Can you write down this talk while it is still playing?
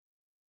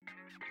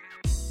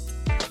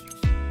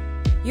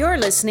You're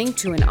listening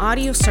to an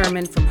audio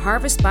sermon from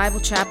Harvest Bible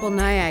Chapel,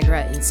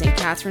 Niagara in St.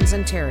 Catharines,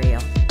 Ontario.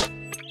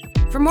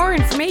 For more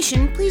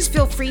information, please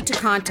feel free to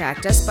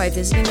contact us by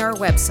visiting our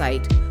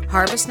website,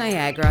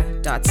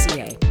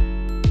 harvestniagara.ca.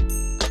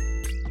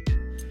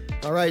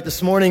 All right,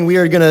 this morning we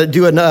are going to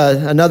do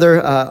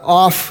another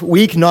off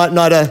week, not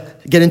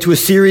get into a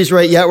series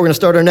right yet. We're going to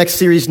start our next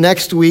series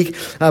next week.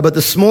 But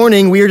this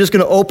morning we are just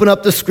going to open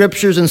up the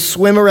scriptures and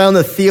swim around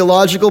the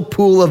theological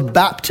pool of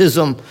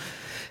baptism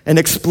and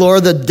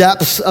explore the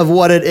depths of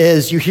what it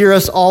is. You hear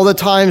us all the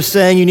time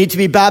saying, you need to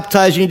be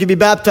baptized, you need to be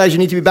baptized, you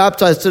need to be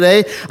baptized.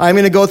 Today, I'm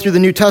going to go through the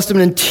New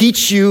Testament and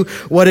teach you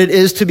what it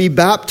is to be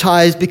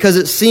baptized, because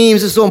it's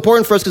so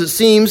important for us, because it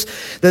seems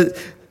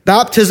that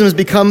baptism has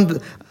become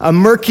a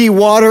murky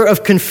water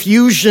of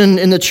confusion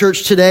in the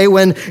church today,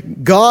 when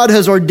God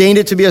has ordained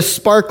it to be a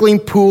sparkling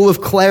pool of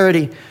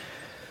clarity.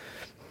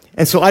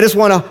 And so I just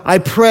want to, I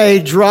pray,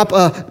 drop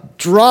a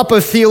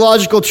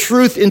theological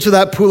truth into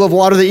that pool of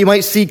water that you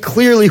might see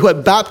clearly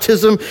what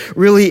baptism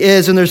really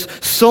is. And there's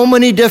so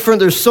many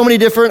different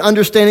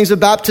understandings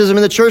of baptism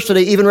in the church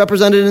today, even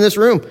represented in this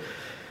room.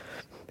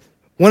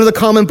 One of the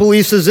common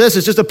beliefs is this: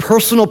 it's just a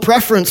personal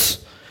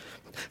preference.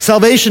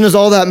 Salvation is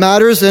all that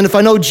matters, and if I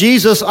know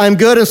Jesus, I'm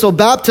good, and so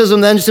baptism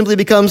then just simply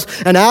becomes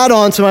an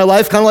add-on to my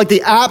life, kind of like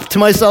the app to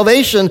my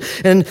salvation,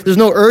 and there's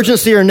no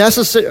urgency or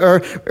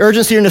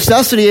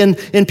necessity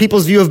in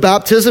people's view of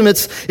baptism.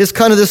 It's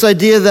kind of this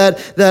idea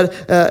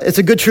that it's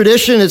a good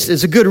tradition,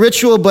 it's a good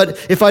ritual,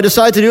 but if I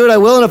decide to do it, I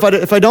will, and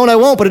if I don't, I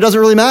won't, but it doesn't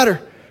really matter.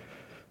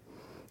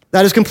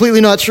 That is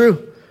completely not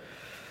true.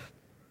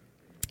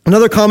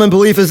 Another common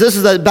belief is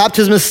that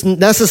baptism is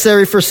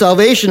necessary for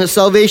salvation. It's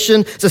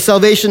a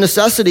salvation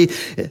necessity.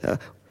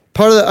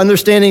 Part of the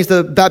understanding is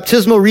the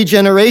baptismal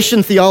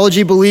regeneration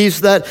theology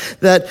believes that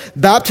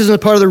baptism is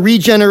part of the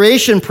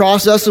regeneration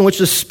process in which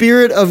the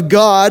Spirit of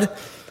God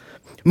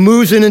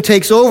moves in and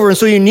takes over. And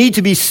so you need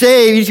to be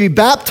saved, you need to be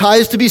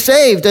baptized to be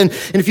saved. And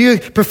if you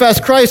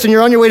profess Christ and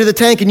you're on your way to the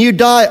tank and you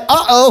die,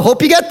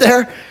 hope you get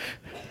there,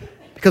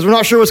 because we're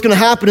not sure what's going to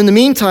happen in the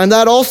meantime.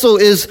 That also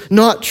is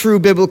not true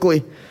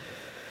biblically.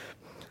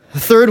 The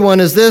third one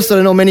is this that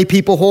I know many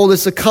people hold.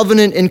 It's a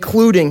covenant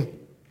including.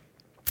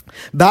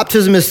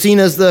 Baptism is seen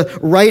as the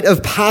rite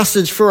of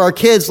passage for our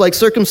kids, like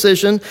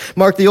circumcision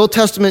marked the Old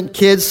Testament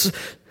kids.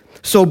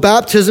 So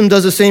baptism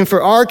does the same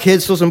for our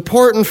kids. So it's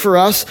important for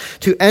us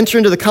to enter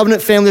into the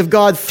covenant family of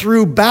God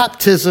through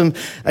baptism.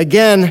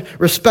 Again,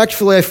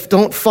 respectfully, I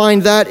don't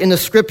find that in the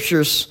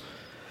scriptures.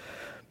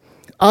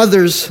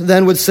 Others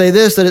then would say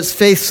this, that it's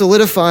faith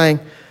solidifying.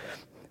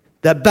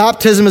 That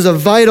baptism is a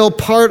vital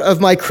part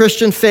of my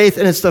Christian faith,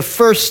 and it's the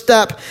first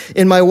step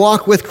in my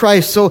walk with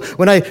Christ. So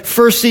when I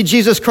first see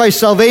Jesus Christ,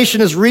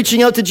 salvation is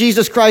reaching out to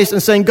Jesus Christ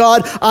and saying,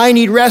 God, I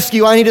need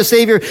rescue, I need a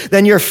Savior.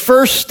 Then your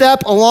first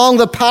step along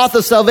the path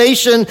of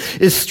salvation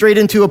is straight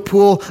into a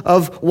pool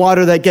of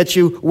water that gets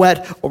you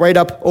wet right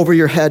up over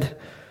your head.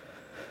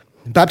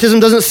 Baptism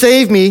doesn't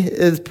save me,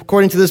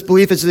 according to this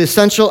belief. It's the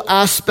essential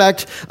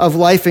aspect of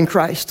life in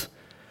Christ.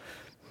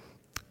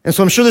 And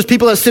so I'm sure there's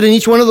people that sit in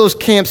each one of those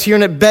camps here,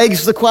 and it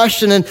begs the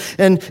question, and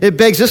it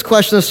begs this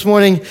question this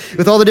morning,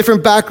 with all the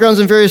different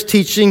backgrounds and various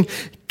teaching: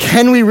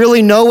 can we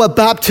really know what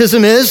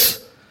baptism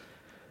is?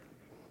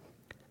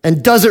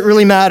 And does it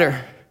really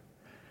matter?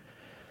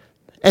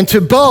 And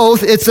to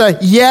both, it's a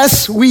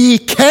yes, we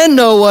can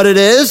know what it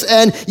is,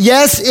 and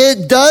yes,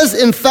 it does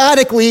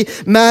emphatically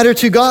matter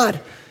to God.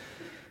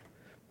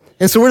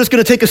 And so we're just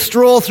going to take a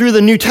stroll through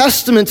the New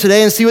Testament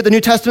today and see what the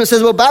New Testament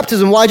says about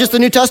baptism. Why just the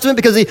New Testament?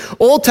 Because the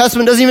Old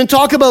Testament doesn't even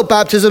talk about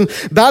baptism.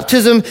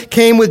 Baptism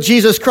came with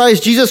Jesus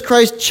Christ. Jesus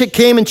Christ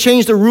came and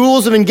changed the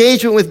rules of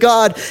engagement with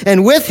God.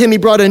 And with him, he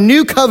brought a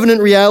new covenant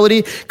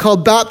reality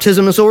called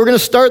baptism. And so we're going to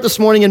start this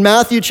morning in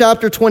Matthew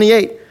chapter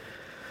 28. You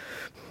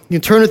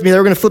can turn with me there.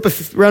 We're going to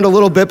flip around a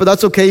little bit, but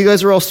that's okay. You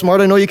guys are all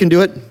smart. I know you can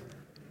do it.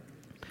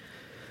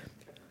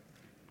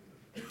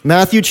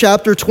 Matthew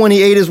chapter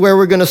 28 is where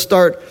we're going to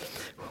start.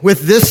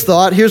 With this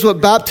thought, here's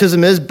what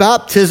baptism is.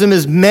 Baptism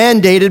is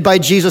mandated by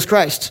Jesus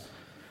Christ.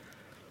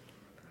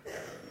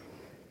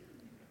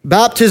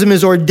 Baptism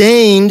is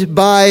ordained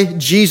by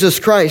Jesus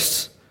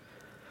Christ.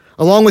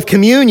 Along with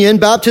communion,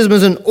 baptism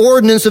is an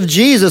ordinance of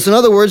Jesus. In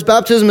other words,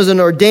 baptism is an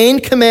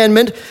ordained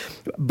commandment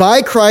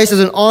by Christ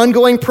as an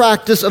ongoing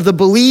practice of the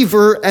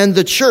believer and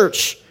the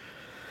church.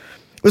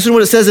 Listen to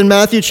what it says in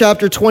Matthew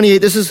chapter 28.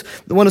 This is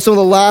some of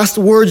the last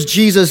words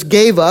Jesus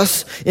gave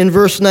us in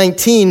verse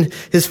 19.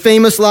 His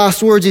famous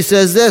last words, he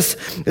says this: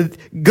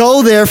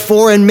 "Go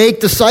therefore and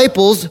make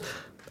disciples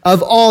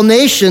of all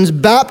nations,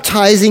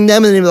 baptizing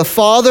them in the name of the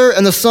Father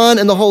and the Son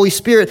and the Holy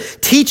Spirit,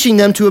 teaching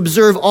them to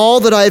observe all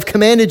that I have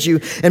commanded you.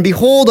 And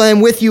behold, I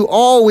am with you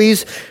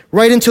always,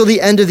 right until the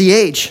end of the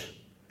age."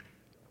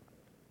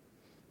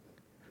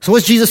 So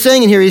what's Jesus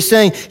saying in here? He's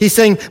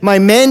saying, my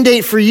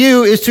mandate for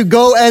you is to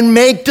go and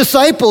make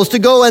disciples, to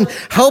go and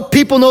help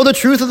people know the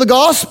truth of the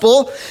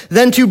gospel,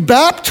 then to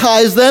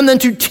baptize them, then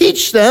to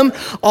teach them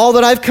all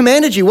that I've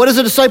commanded you. What does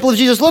a disciple of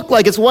Jesus look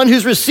like? It's one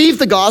who's received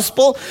the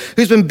gospel,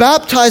 who's been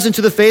baptized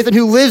into the faith, and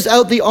who lives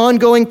out the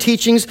ongoing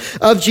teachings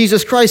of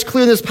Jesus Christ.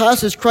 Clear in this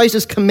passage, Christ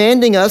is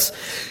commanding us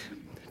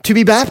to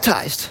be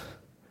baptized.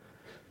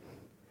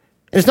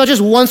 And it's not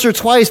just once or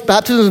twice.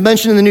 Baptism is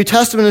mentioned in the New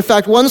Testament. In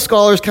fact, one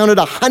scholar has counted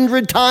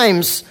 100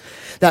 times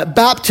that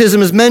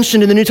baptism is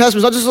mentioned in the New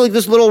Testament. It's not just like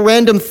this little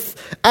random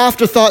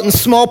afterthought in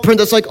small print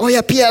that's like, oh yeah,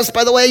 P.S.,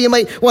 by the way, you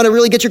might want to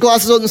really get your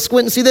glasses out and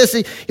squint and see this.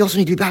 You also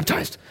need to be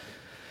baptized.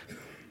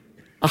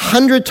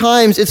 100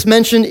 times it's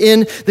mentioned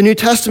in the New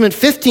Testament.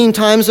 15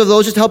 times of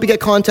those, just to help you get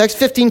context,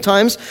 15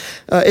 times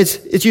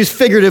it's used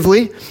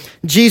figuratively.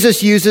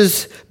 Jesus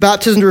uses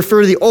baptism to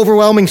refer to the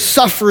overwhelming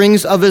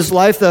sufferings of his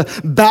life,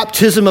 the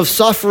baptism of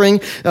suffering,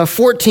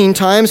 14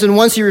 times. And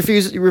once he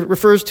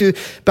refers to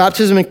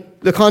baptism in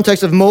the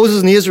context of Moses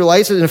and the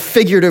Israelites in a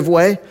figurative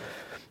way.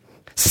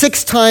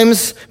 6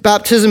 times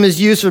baptism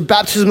is used for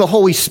baptism of the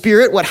Holy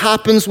Spirit. What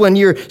happens when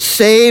you're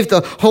saved?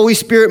 The Holy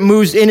Spirit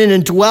moves in and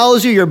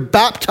indwells you. You're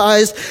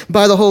baptized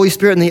by the Holy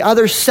Spirit. And the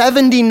other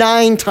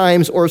 79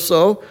 times or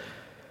so,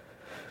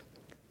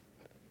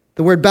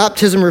 the word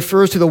baptism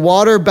refers to the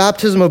water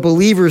baptism of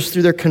believers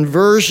through their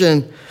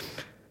conversion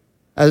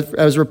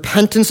as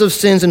repentance of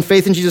sins and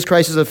faith in Jesus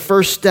Christ is a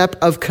first step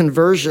of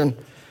conversion.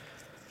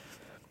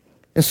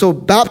 And so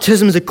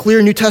baptism is a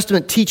clear New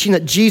Testament teaching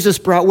that Jesus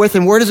brought with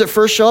him. Where does it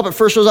first show up? It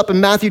first shows up in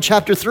Matthew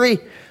chapter 3.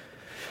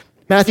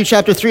 Matthew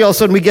chapter 3, all of a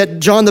sudden we get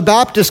John the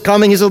Baptist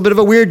coming. He's a little bit of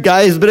a weird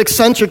guy. He's a bit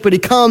eccentric, but he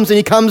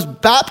comes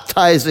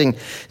baptizing.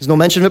 There's no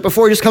mention of it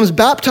before. He just comes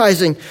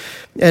baptizing.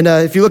 And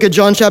if you look at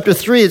John chapter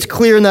 3, it's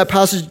clear in that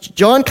passage,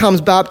 John comes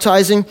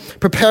baptizing,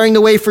 preparing the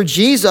way for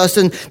Jesus.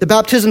 And the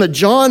baptism that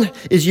John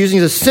is using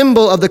is a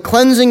symbol of the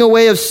cleansing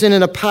away of sin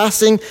and a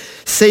passing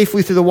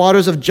safely through the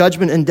waters of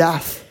judgment and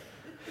death.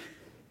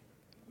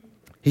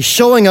 He's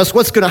showing us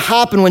what's going to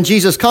happen when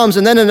Jesus comes.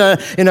 And then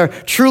in a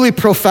truly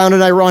profound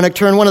and ironic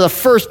turn, one of the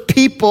first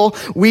people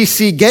we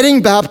see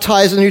getting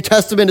baptized in the New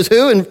Testament is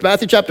who? In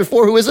Matthew chapter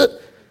 4, who is it?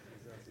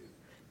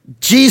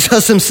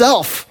 Jesus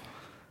himself.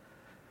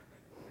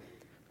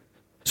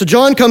 So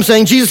John comes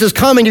saying, Jesus is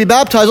coming to be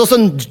baptized. All of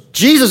a sudden,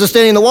 Jesus is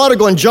standing in the water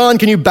going, John,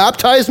 can you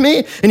baptize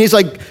me? And he's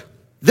like,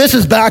 this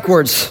is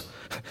backwards.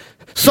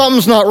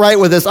 Something's not right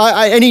with this.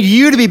 I need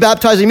you to be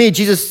baptizing me.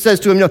 Jesus says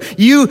to him, no,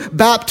 you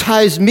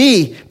baptize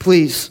me,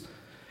 please.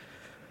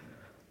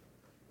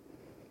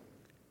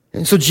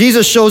 And so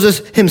Jesus shows us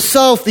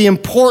himself the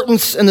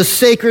importance and the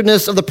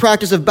sacredness of the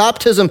practice of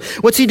baptism.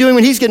 What's he doing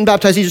when he's getting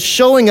baptized? He's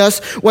showing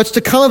us what's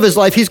to come of his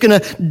life. He's going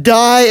to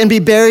die and be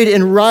buried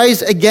and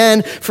rise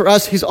again for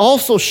us. He's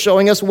also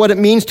showing us what it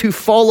means to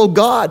follow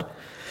God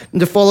and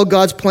to follow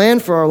God's plan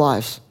for our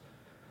lives.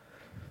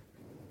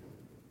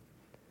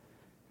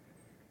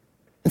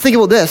 And think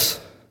about this.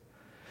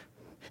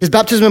 Is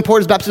baptism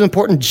important? Is baptism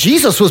important?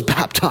 Jesus was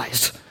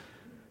baptized.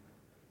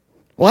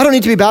 Well, I don't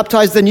need to be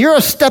baptized. Then you're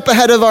a step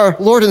ahead of our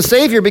Lord and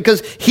Savior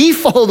because he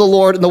followed the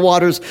Lord in the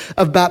waters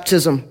of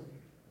baptism.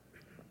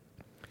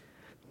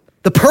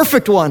 The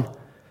perfect one.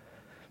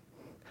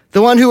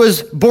 The one who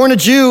was born a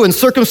Jew and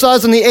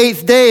circumcised on the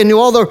 8th day and knew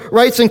all the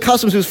rites and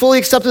customs, who was fully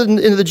accepted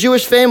into the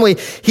Jewish family.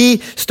 He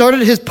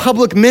started his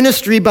public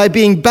ministry by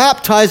being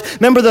baptized.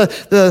 Remember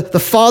the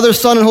Father,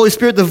 Son, and Holy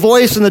Spirit, the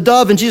voice and the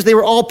dove and Jesus, they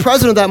were all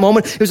present at that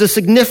moment. It was a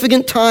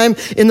significant time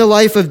in the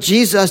life of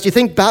Jesus. Do you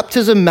think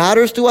baptism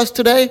matters to us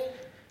today?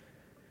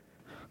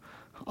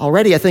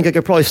 Already, I think I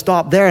could probably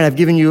stop there, and I've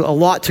given you a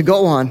lot to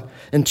go on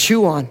and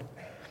chew on.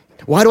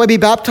 Why do I be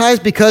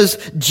baptized?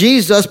 Because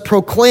Jesus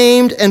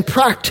proclaimed and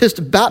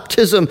practiced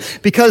baptism.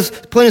 Because,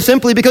 plain and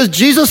simply, because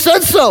Jesus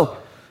said so.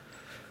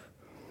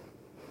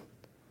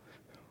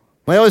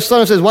 My oldest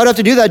son says, why do I have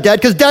to do that, Dad?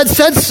 Because Dad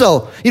said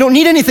so. You don't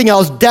need anything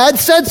else. Dad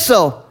said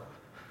so.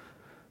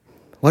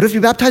 Why do I have to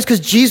be baptized?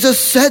 Because Jesus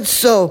said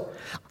so.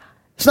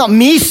 It's not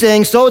me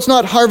saying so. It's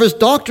not Harvest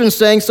Doctrine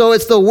saying so.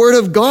 It's the Word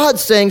of God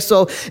saying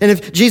so. And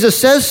if Jesus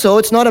says so,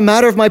 it's not a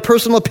matter of my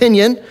personal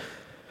opinion.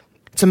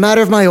 It's a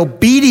matter of my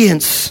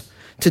obedience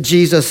to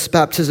Jesus.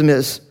 Baptism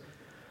is.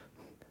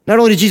 Not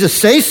only did Jesus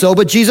say so,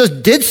 but Jesus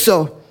did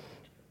so.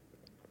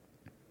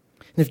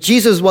 And if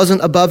Jesus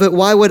wasn't above it,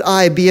 why would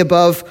I be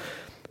above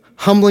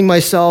humbling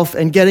myself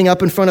and getting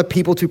up in front of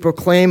people to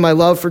proclaim my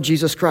love for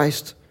Jesus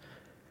Christ?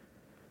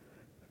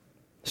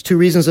 There's 2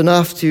 reasons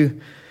enough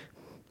to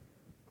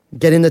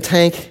get in the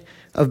tank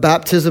of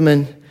baptism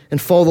and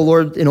follow the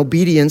Lord in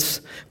obedience.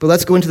 But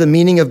let's go into the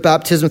meaning of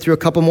baptism through a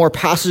couple more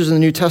passages in the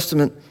New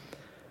Testament.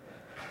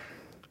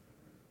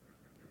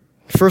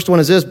 First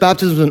one is this: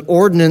 baptism is an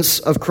ordinance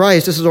of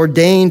Christ. This is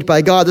ordained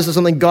by God. This is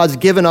something God's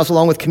given us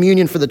along with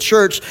communion for the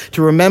church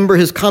to remember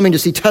his coming, to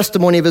see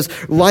testimony of his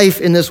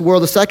life in this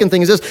world. The second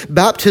thing is this: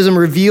 baptism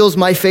reveals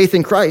my faith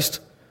in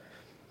Christ.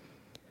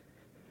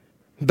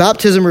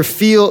 Baptism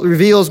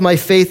reveals my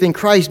faith in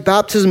Christ.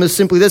 Baptism is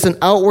simply this: an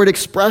outward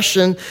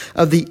expression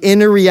of the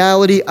inner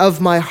reality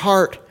of my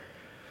heart.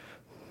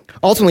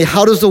 Ultimately,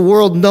 how does the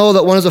world know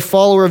that one is a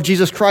follower of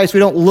Jesus Christ? We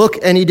don't look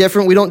any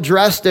different. We don't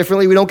dress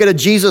differently. We don't get a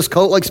Jesus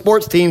coat like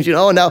sports teams,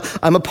 and now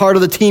I'm a part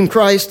of the team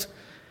Christ.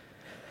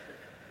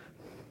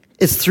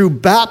 It's through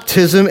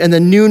baptism and the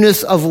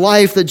newness of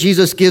life that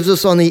Jesus gives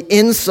us on the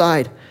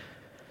inside.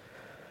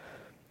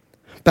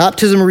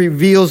 Baptism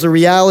reveals the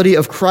reality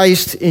of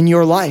Christ in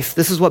your life.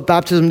 This is what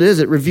baptism is.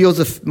 It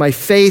reveals my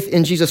faith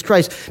in Jesus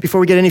Christ.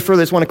 Before we get any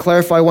further, I just want to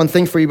clarify one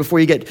thing for you before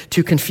you get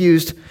too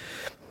confused.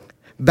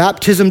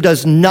 Baptism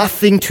does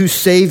nothing to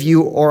save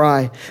you or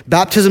I.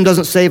 Baptism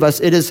doesn't save us.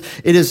 It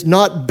is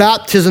not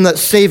baptism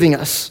that's saving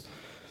us.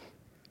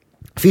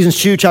 Ephesians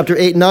 2, chapter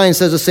 8 and 9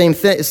 says the same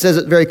thing. It says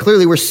it very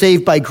clearly. We're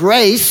saved by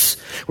grace.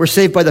 We're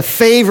saved by the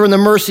favor and the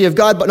mercy of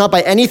God, but not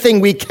by anything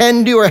we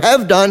can do or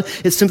have done.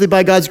 It's simply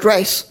by God's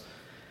grace.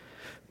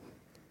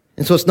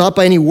 And so it's not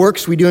by any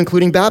works we do,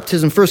 including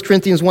baptism. 1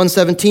 Corinthians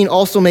 1:17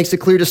 also makes a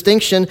clear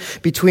distinction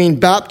between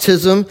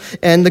baptism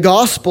and the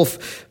gospel.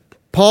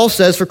 Paul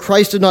says, "For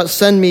Christ did not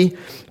send me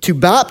to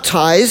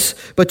baptize,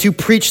 but to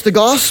preach the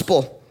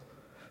gospel.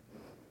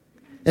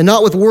 And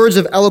not with words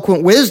of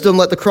eloquent wisdom,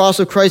 let the cross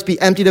of Christ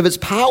be emptied of its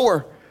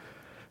power."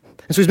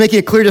 And so he's making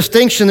a clear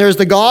distinction. There's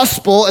the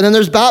gospel, and then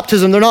there's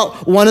baptism. They're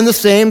not one and the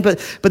same, but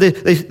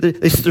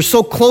they're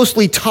so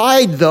closely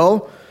tied,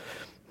 though.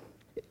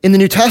 In the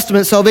New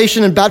Testament,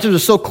 salvation and baptism are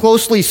so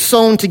closely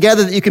sewn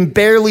together that you can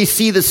barely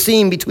see the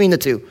seam between the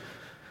two.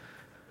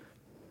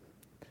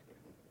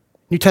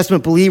 New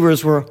Testament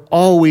believers were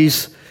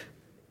always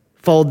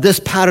followed this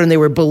pattern.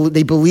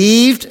 They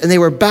believed and they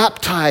were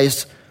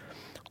baptized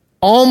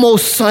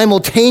almost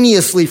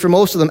simultaneously for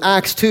most of them.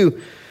 Acts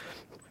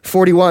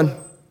 2:41.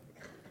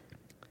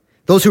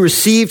 Those who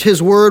received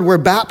his word were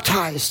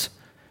baptized.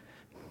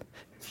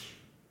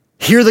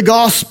 Hear the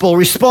gospel,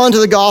 respond to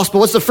the gospel.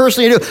 What's the first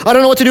thing you do? I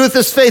don't know what to do with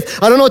this faith.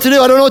 I don't know what to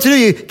do. I don't know what to do.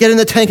 You get in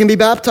the tank and be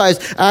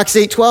baptized. Acts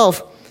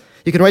 8:12.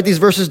 You can write these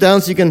verses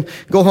down so you can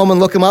go home and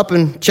look them up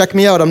and check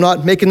me out. I'm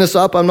not making this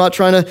up. I'm not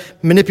trying to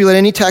manipulate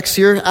any text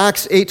here.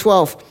 Acts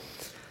 8:12.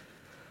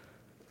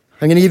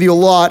 I'm going to give you a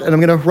lot, and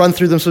I'm going to run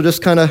through them, so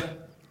just kind of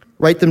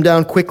write them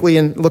down quickly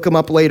and look them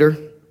up later.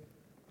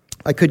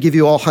 I could give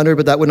you all 100,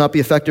 but that would not be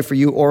effective for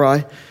you or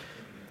I.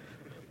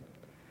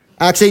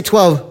 Acts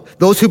 8:12.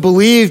 Those who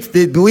believed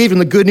when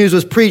the good news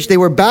was preached, they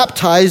were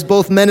baptized,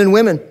 both men and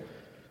women.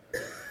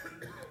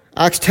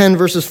 Acts 10,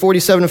 verses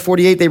 47 and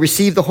 48, they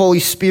received the Holy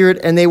Spirit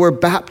and they were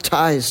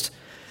baptized.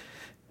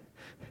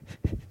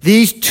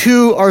 These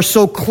two are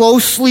so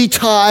closely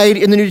tied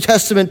in the New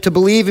Testament to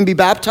believe and be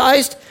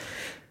baptized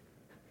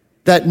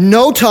that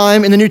no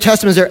time in the New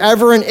Testament is there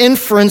ever an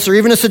inference or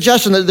even a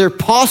suggestion that there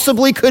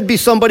possibly could be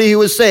somebody who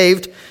was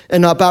saved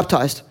and not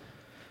baptized.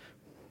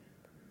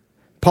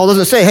 Paul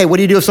doesn't say, hey, what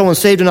do you do if someone's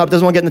saved and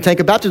doesn't want to get in the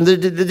tank of baptism?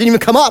 It didn't even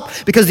come up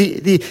because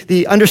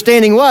the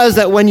understanding was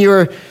that when you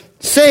were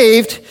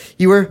saved,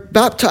 you were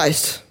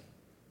baptized.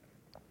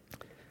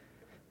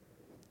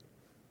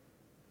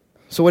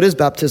 So what is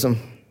baptism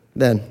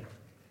then?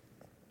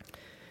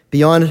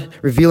 Beyond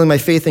revealing my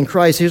faith in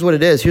Christ, here's what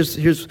it is.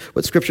 Here's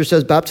what Scripture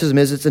says baptism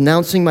is. It's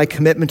announcing my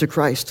commitment to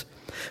Christ.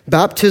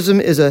 Baptism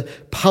is a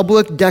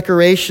public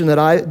declaration that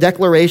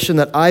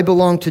I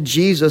belong to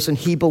Jesus and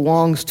he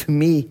belongs to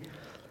me.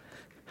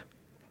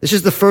 This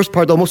is the first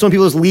part, though. Some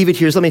people just leave it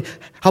here. So let me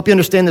help you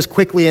understand this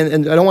quickly,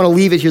 and I don't want to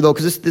leave it here, though,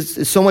 because this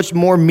is so much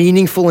more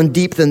meaningful and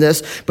deep than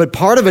this. But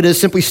part of it is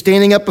simply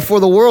standing up before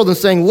the world and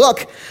saying,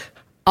 look,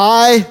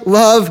 I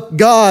love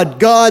God.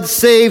 God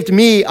saved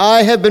me.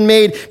 I have been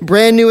made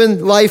brand new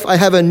in life. I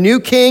have a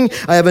new king.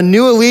 I have a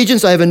new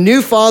allegiance. I have a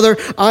new father.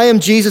 I am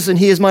Jesus, and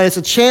he is mine. It's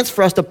a chance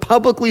for us to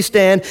publicly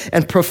stand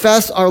and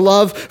profess our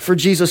love for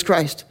Jesus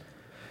Christ.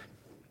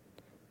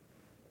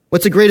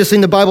 What's the greatest thing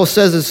the Bible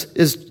says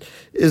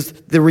is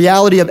the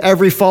reality of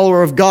every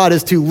follower of God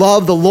is to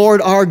love the Lord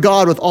our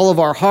God with all of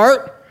our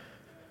heart.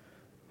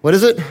 What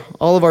is it?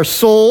 All of our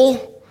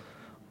soul,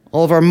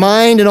 all of our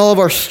mind, and all of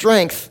our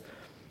strength.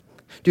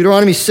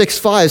 Deuteronomy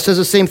 6:5 says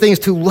the same thing, is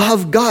to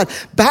love God.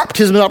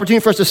 Baptism is an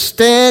opportunity for us to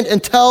stand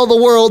and tell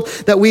the world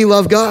that we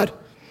love God.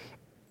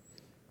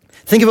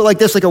 Think of it like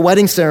this, like a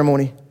wedding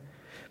ceremony.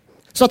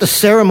 It's not the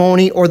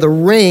ceremony or the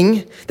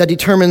ring that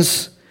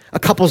determines a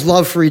couple's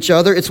love for each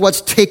other. It's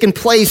what's taken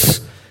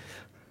place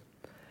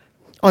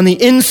on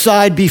the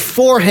inside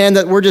beforehand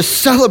that we're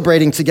just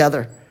celebrating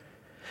together.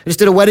 I just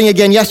did a wedding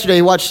again yesterday.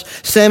 I watched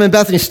Sam and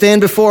Bethany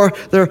stand before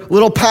their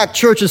little packed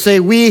church and say,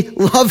 we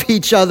love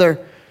each other.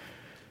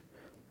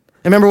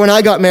 I remember when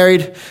I got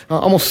married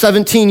almost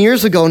 17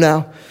 years ago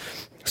now.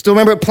 Still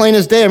remember it plain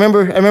as day. I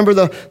remember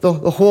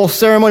the whole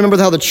ceremony. I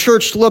remember how the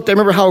church looked. I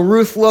remember how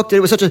Ruth looked. It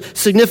was such a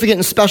significant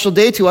and special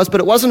day to us, but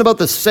it wasn't about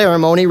the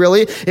ceremony,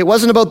 really. It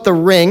wasn't about the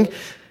ring.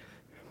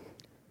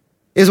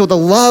 It was about the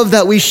love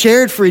that we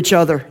shared for each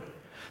other.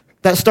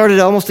 That started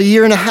almost a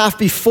year and a half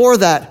before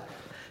that,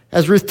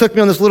 as Ruth took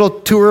me on this little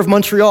tour of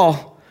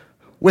Montreal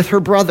with her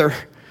brother.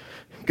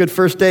 Good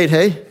first date,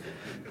 hey?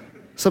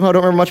 Somehow I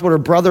don't remember much about her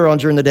brother on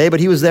during the day, but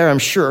he was there, I'm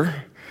sure.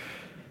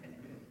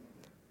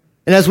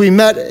 And as we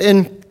met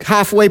in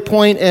halfway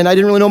point, and I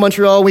didn't really know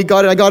Montreal, I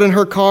got in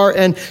her car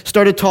and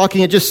started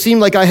talking. It just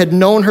seemed like I had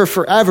known her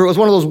forever. It was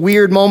one of those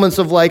weird moments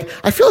of like,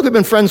 I feel like we've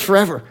been friends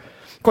forever.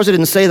 Of course, I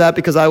didn't say that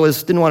because I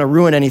didn't want to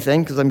ruin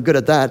anything, because I'm good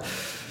at that.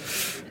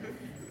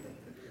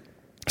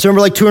 So I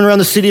remember like touring around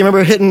the city. I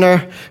remember hitting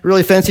a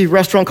really fancy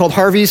restaurant called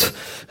Harvey's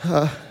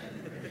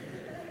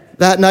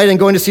that night and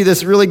going to see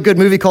this really good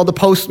movie called The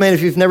Postman.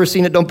 If you've never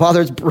seen it, don't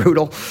bother. It's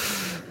brutal.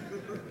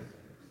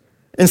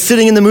 And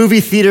sitting in the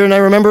movie theater, and I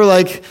remember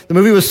like the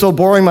movie was so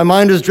boring, my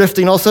mind was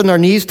drifting. All of a sudden our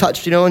knees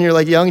touched, and you're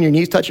like young and your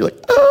knees touch, you're like,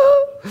 oh.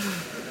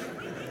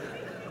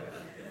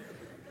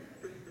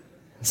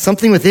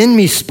 Something within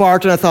me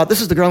sparked, and I thought, this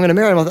is the girl I'm going to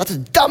marry. I'm like, that's the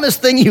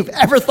dumbest thing you've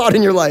ever thought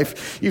in your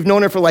life. You've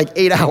known her for like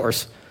 8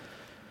 hours.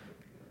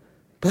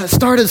 But that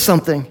started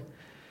something.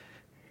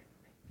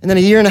 And then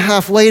a year and a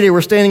half later,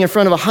 we're standing in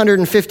front of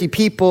 150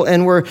 people,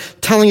 and we're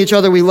telling each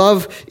other we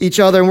love each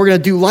other, and we're going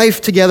to do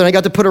life together. And I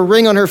got to put a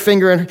ring on her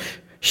finger, and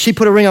she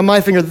put a ring on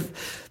my finger.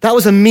 That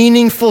was a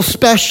meaningful,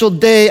 special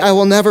day I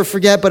will never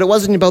forget, but it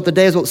wasn't about the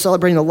day. It was about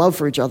celebrating the love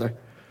for each other.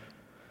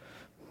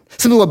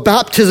 Simply what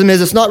baptism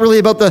is, it's not really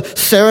about the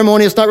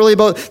ceremony. It's not really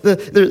about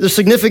the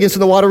significance of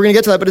the water. We're going to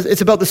get to that, but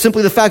it's about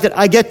simply the fact that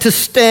I get to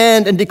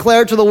stand and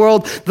declare to the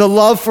world the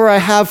love I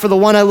have for the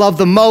one I love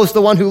the most,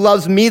 the one who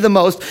loves me the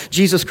most,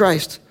 Jesus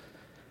Christ.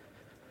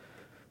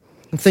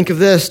 And think of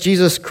this,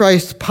 Jesus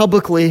Christ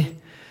publicly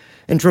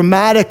and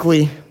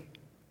dramatically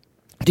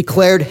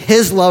declared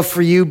his love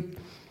for you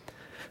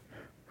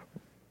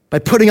by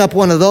putting up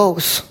one of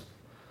those.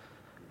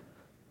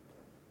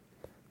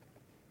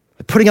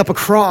 Putting up a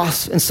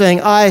cross and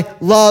saying, I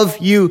love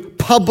you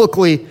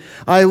publicly.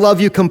 I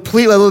love you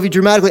completely. I love you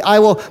dramatically. I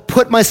will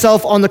put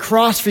myself on the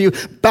cross for you.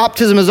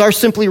 Baptism is our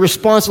simply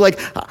response to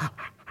like,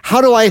 how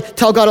do I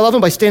tell God I love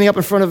him? By standing up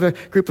in front of a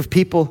group of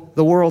people,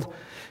 the world,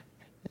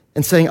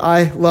 and saying,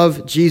 I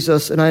love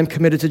Jesus and I am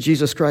committed to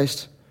Jesus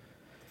Christ.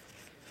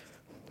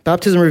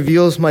 Baptism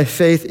reveals my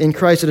faith in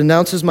Christ. It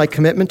announces my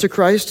commitment to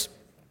Christ,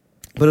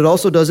 but it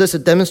also does this.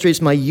 It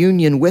demonstrates my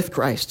union with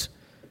Christ.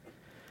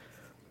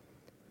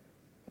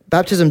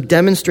 Baptism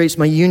demonstrates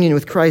my union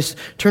with Christ.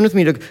 Turn with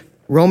me to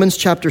Romans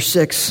chapter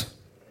 6.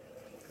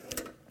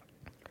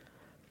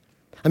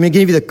 I'm going to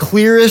give you the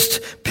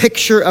clearest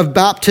picture of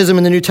baptism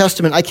in the New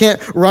Testament. I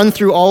can't run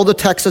through all the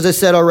texts, as I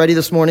said already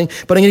this morning,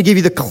 but I'm going to give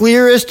you the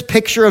clearest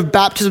picture of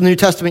baptism in the New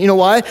Testament. You know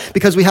why?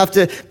 Because we have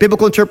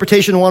Biblical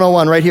Interpretation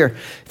 101 right here.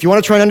 If you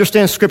want to try and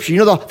understand Scripture,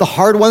 you know the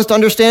hard ones to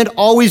understand?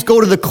 Always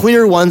go to the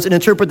clear ones and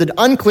interpret the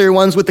unclear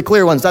ones with the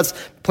clear ones. That's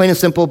plain and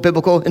simple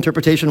Biblical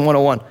Interpretation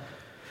 101.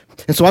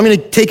 And so I'm going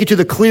to take you to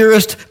the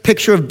clearest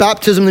picture of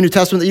baptism in the New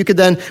Testament that you could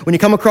then, when you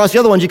come across the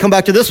other ones, you come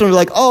back to this one and be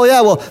like, oh yeah,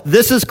 well,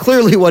 this is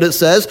clearly what it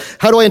says.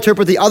 How do I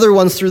interpret the other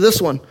ones through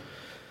this one?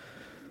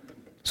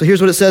 So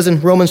here's what it says in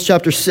Romans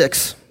chapter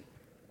 6,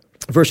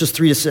 verses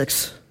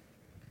 3-6.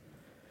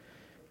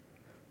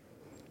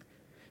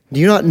 Do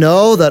you not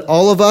know that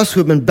all of us who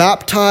have been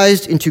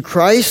baptized into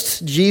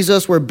Christ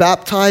Jesus were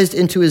baptized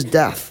into his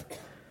death?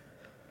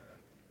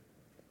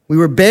 We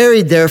were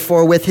buried,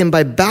 therefore, with him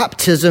by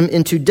baptism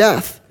into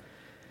death,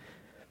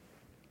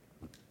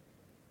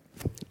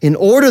 in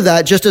order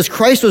that, just as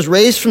Christ was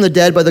raised from the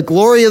dead by the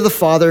glory of the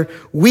Father,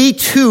 we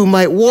too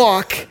might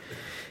walk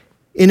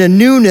in a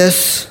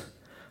newness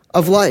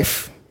of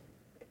life.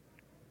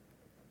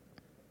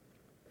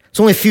 It's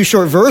only a few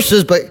short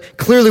verses, but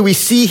clearly we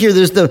see here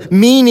there's the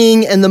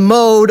meaning and the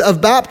mode of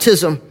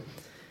baptism.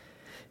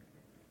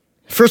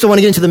 First, I want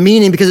to get into the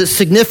meaning because it's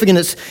significant.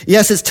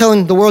 It's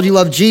telling the world you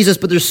love Jesus,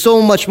 but there's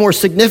so much more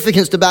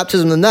significance to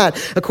baptism than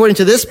that. According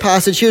to this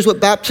passage, here's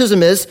what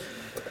baptism is.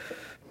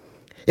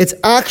 It's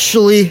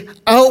actually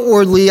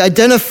outwardly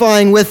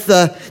identifying with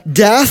the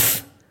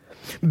death,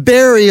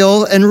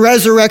 burial, and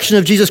resurrection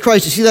of Jesus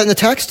Christ. You see that in the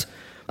text?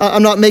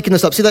 I'm not making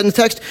this up. See that in the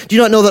text? Do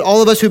you not know that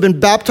all of us who've been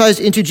baptized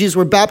into Jesus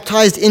were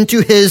baptized into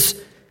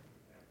his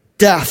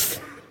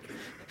death?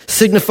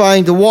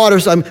 Signifying the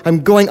waters,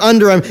 I'm going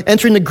under, I'm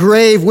entering the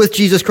grave with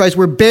Jesus Christ.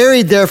 We're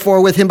buried,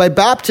 therefore, with him by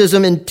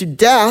baptism into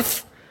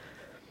death,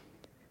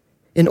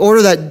 in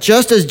order that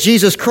just as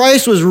Jesus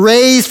Christ was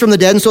raised from the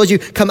dead, and so as you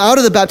come out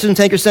of the baptism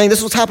tank, you're saying, this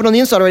is what's happened on the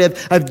inside already.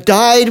 I've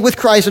died with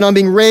Christ, and I'm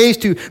being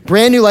raised to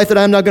brand new life, that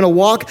I'm now going to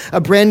walk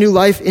a brand new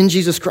life in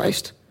Jesus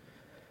Christ.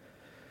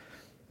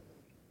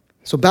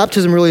 So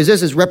baptism really is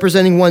this, is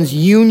representing one's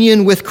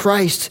union with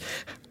Christ,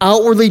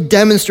 outwardly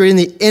demonstrating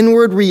the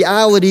inward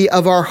reality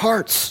of our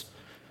hearts.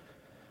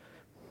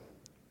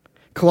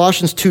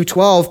 Colossians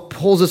 2:12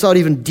 pulls this out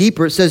even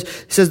deeper. It says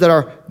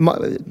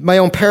that my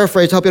own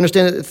paraphrase to help you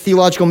understand the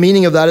theological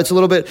meaning of that. It's a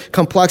little bit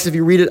complex. If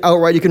you read it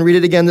outright, you can read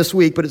it again this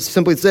week, but it's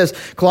this.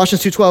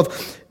 Colossians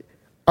 2:12,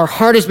 our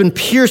heart has been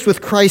pierced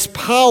with Christ's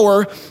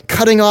power,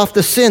 cutting off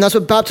the sin. That's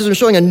what baptism is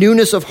showing, a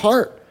newness of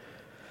heart.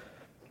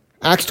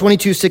 Acts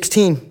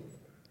 22:16.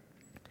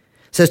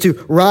 It says to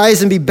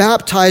rise and be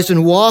baptized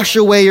and wash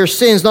away your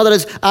sins. Not that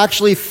it's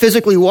actually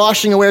physically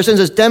washing away our sins.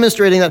 It's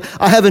demonstrating that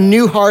I have a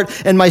new heart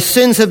and my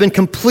sins have been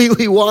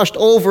completely washed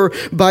over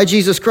by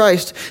Jesus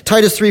Christ.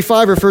 Titus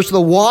 3:5 refers to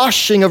the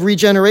washing of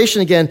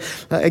regeneration again.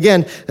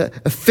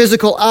 A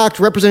physical act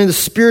representing the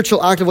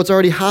spiritual act of what's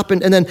already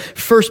happened. And then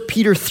 1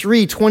 Peter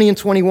 3:20 and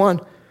 21.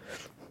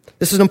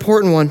 This is an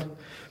important one.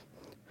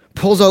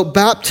 Pulls out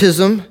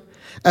baptism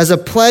as a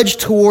pledge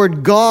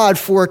toward God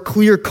for a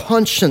clear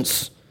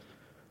conscience.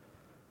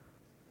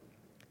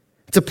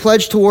 It's a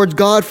pledge towards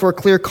God for a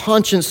clear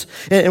conscience.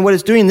 And what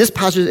it's doing in this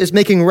passage is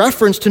making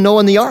reference to Noah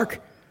and the ark.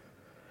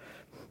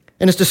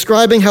 And it's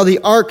describing how the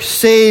ark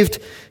saved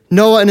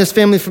Noah and his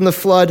family from the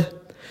flood.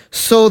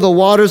 So the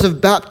waters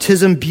of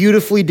baptism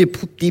beautifully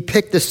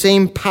depict the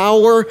same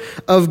power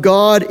of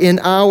God in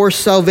our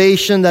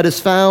salvation that is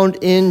found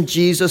in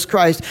Jesus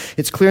Christ.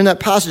 It's clear in that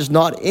passage,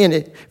 not in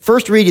it.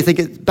 First read, you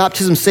think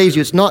baptism saves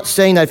you. It's not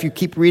saying that if you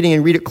keep reading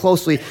and read it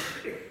closely.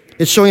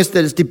 It's showing us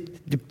that it's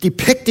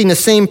depicting the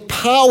same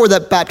power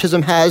that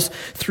baptism has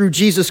through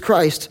Jesus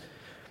Christ,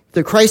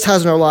 that Christ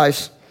has in our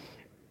lives.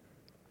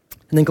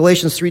 And then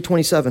Galatians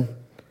 3:27,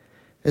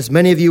 as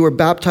many of you were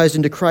baptized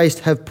into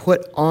Christ have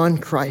put on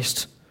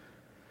Christ.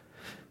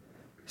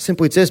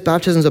 Simply it's this,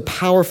 baptism is a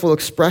powerful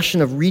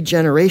expression of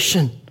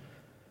regeneration.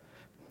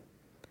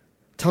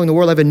 Telling the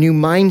world I have a new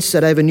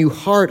mindset, I have a new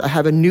heart, I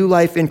have a new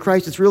life in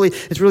Christ. It's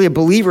really a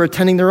believer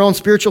attending their own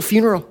spiritual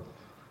funeral.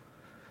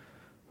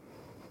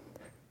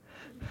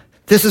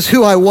 This is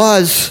who I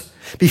was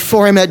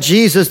before I met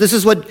Jesus. This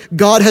is what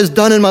God has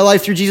done in my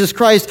life through Jesus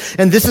Christ.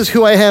 And this is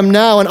who I am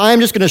now. And I'm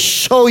just going to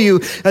show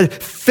you a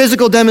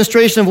physical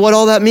demonstration of what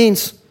all that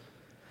means.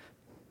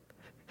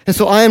 And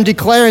so I am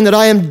declaring that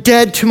I am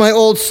dead to my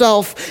old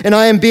self and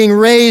I am being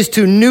raised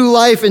to new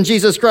life in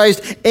Jesus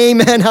Christ.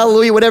 Amen,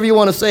 hallelujah, whatever you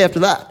want to say after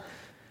that.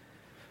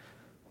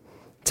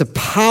 It's a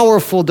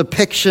powerful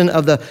depiction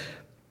of the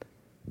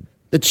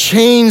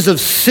chains of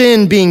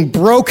sin being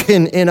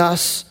broken in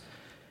us.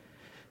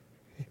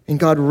 And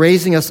God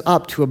raising us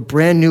up to a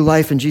brand new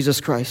life in Jesus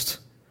Christ.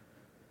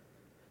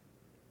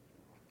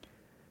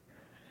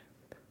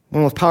 One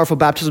of the most powerful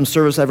baptism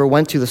service I ever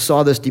went to that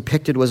saw this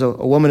depicted was a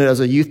woman as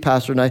a youth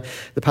pastor. And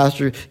the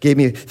pastor gave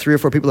me 3 or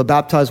 4 people to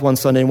baptize one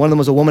Sunday. And one of them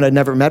was a woman I'd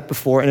never met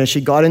before. And as she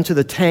got into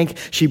the tank,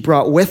 she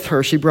brought with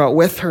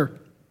her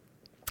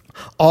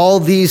all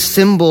these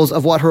symbols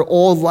of what her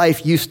old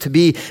life used to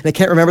be. And I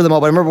can't remember them all,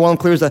 but I remember one of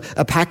them clear as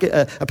a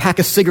pack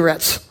of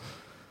cigarettes.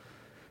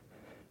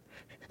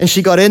 And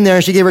she got in there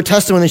and she gave her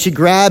testimony and she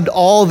grabbed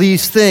all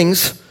these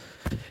things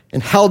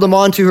and held them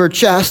onto her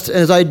chest. And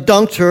as I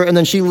dunked her, and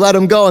then she let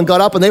them go and got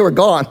up and they were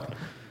gone.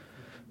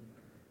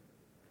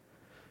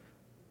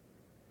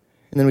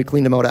 And then we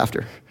cleaned them out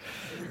after.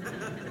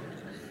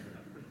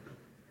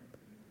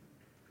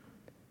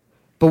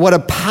 But what a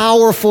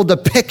powerful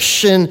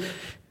depiction.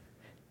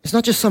 It's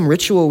not just some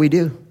ritual we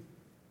do.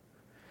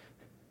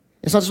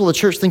 It's not just, well, the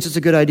church thinks it's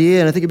a good idea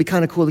and I think it'd be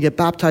kind of cool to get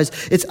baptized.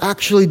 It's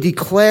actually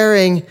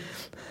declaring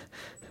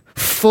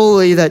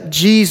fully that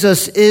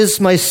Jesus is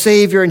my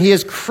Savior and He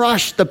has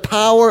crushed the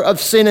power of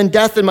sin and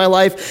death in my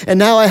life, and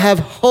now I have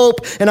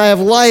hope and I have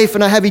life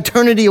and I have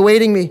eternity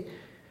awaiting me.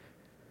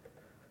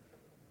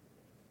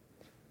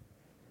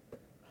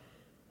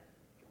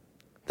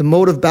 The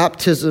mode of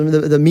baptism,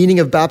 the meaning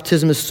of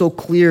baptism is so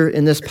clear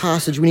in this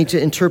passage. We need to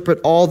interpret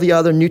all the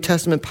other New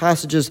Testament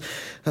passages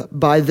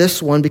by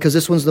this one because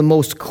this one's the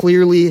most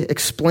clearly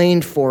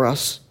explained for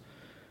us.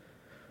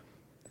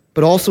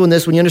 But also in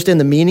this, when you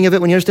understand the meaning of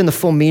it, when you understand the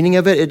full meaning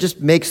of it, it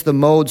just makes the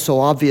mode so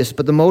obvious.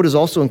 But the mode is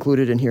also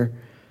included in here.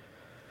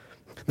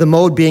 The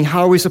mode being, how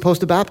are we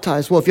supposed to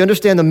baptize? Well, if you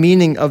understand the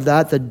meaning of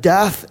that, the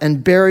death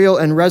and burial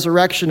and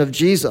resurrection of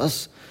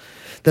Jesus,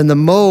 then the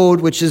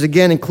mode, which is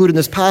again included in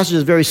this passage,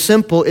 is very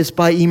simple. It's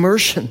by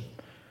immersion.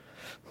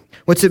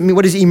 What's it mean?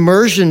 What does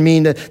immersion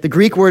mean? The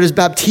Greek word is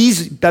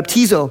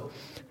baptizo.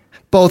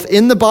 Both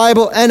in the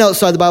Bible and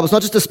outside the Bible. It's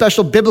not just a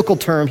special biblical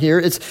term here.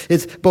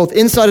 It's both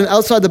inside and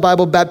outside the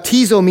Bible.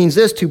 Baptizo means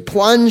this, to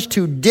plunge,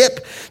 to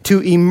dip, to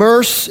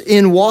immerse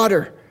in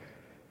water.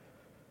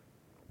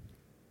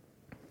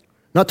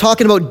 Not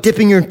talking about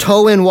dipping your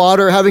toe in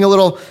water, having a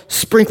little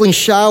sprinkling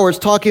shower. It's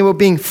talking about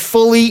being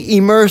fully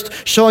immersed,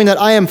 showing that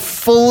I am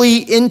fully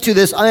into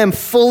this. I am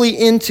fully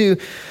into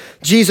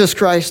Jesus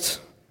Christ.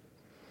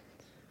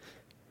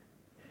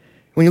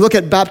 When you look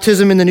at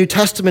baptism in the New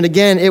Testament,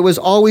 again, it was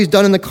always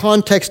done in the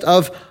context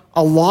of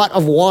a lot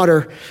of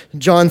water.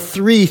 John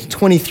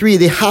 3:23,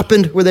 they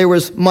happened where there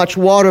was much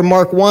water.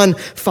 Mark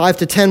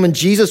 1:5-10, when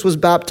Jesus was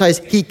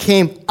baptized, he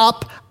came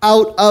up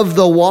out of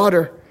the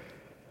water.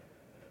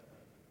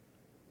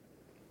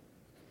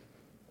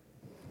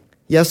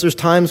 Yes, there's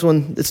times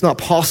when it's not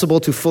possible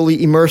to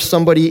fully immerse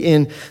somebody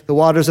in the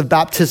waters of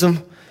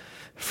baptism.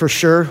 For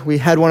sure. We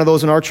had one of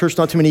those in our church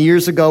not too many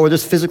years ago where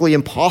it's physically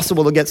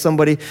impossible to get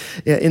somebody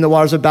in the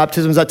waters of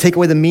baptism. Does that take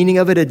away the meaning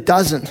of it? It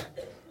doesn't.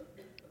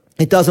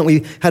 It doesn't.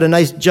 We had a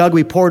nice jug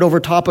we poured over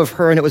top of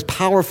her, and it was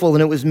powerful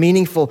and it was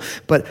meaningful.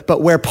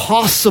 But where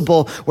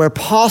possible,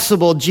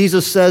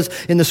 Jesus says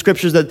in the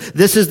scriptures that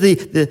this is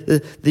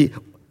the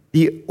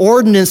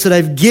ordinance that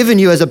I've given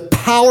you as a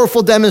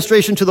powerful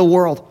demonstration to the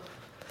world.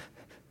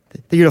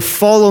 That you're to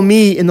follow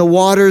me in the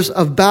waters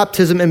of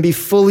baptism and be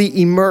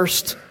fully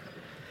immersed.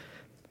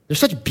 There's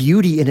such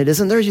beauty in it,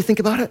 isn't there, as you think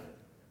about it?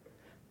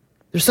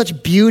 There's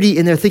such beauty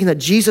in there, thinking that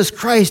Jesus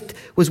Christ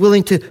was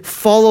willing to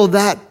follow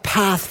that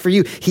path for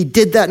you. He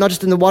did that not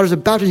just in the waters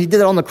of baptism, he did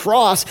that on the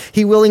cross.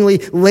 He willingly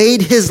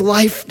laid his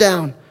life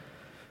down.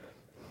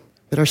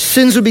 That our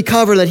sins would be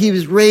covered, that he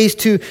was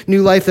raised to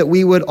new life, that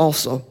we would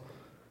also.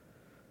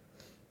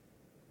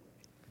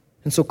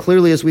 And so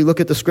clearly, as we look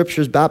at the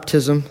scriptures,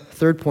 baptism,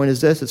 third point is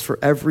this: it's for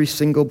every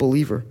single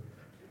believer.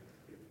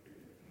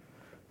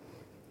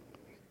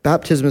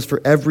 Baptism is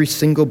for every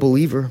single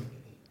believer.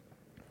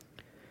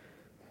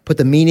 Put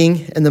the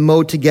meaning and the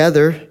mode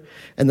together,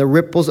 and the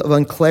ripples of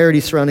unclarity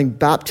surrounding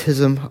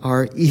baptism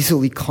are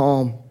easily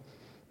calmed.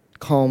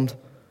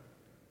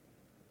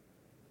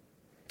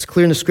 It's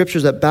clear in the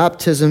scriptures that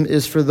baptism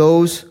is for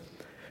those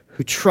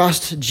who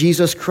trust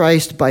Jesus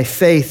Christ by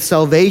faith.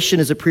 Salvation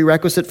is a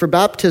prerequisite for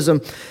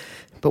baptism.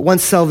 But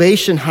once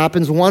salvation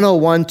happens,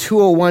 101,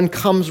 201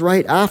 comes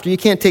right after. You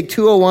can't take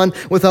 201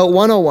 without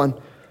 101.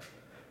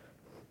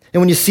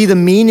 And when you see the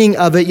meaning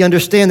of it, you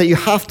understand that you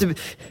have to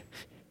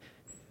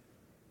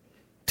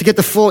get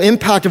the full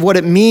impact of what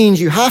it means,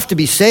 you have to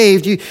be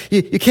saved. You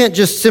can't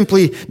just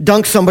simply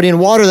dunk somebody in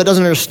water that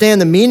doesn't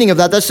understand the meaning of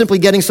that. That's simply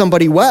getting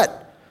somebody wet.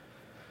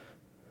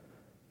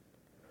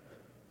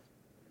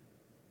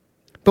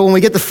 But when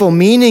we get the full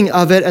meaning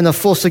of it and the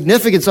full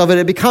significance of it,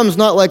 it becomes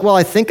not like, well,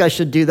 I think I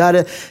should do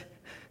that.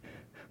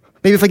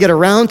 Maybe if I get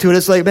around to it,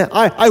 it's like, man,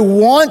 I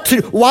want to.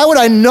 Why would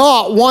I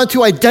not want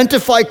to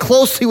identify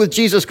closely with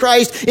Jesus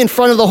Christ in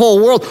front of the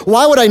whole world?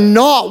 Why would I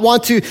not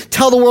want to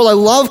tell the world I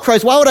love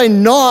Christ? Why would I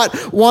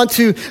not want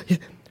to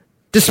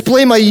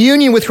display my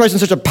union with Christ in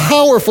such a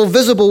powerful,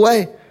 visible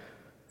way?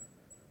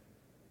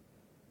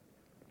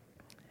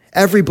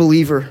 Every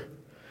believer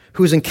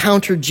who has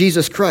encountered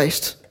Jesus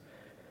Christ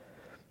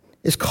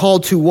is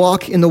called to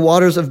walk in the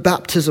waters of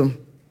baptism.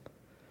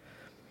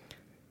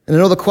 And I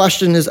know the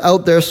question is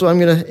out there, so I'm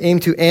going to aim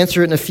to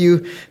answer it in a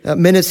few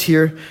minutes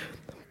here.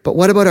 But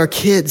what about our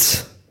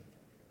kids?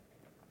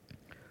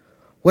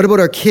 What about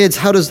our kids?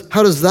 How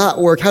does that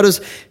work? How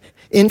does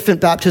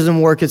infant baptism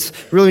work? It's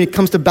really, when it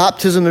comes to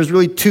baptism, there's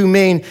really two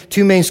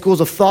main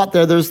schools of thought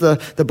there. There's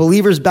the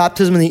believer's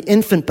baptism and the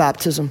infant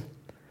baptism.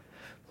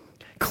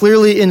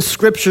 Clearly in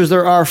scriptures,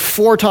 there are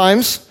 4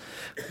 times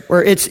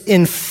where it's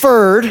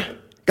inferred,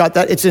 got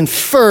that? It's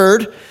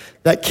inferred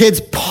that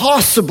kids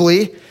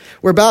possibly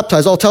were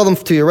baptized. I'll tell them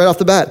to you right off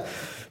the bat.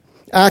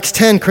 Acts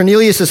 10,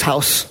 Cornelius'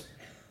 house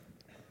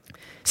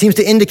seems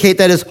to indicate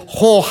that his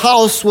whole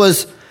house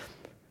was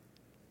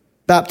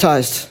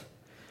baptized.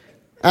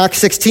 Acts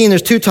 16,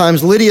 there's 2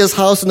 times. Lydia's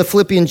house and the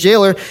Philippian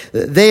jailer,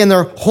 they and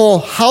their whole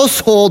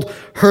household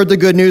heard the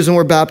good news and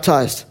were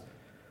baptized.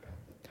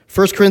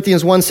 1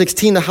 Corinthians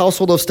 1:16, the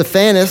household of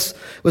Stephanus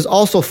was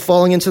also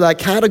falling into that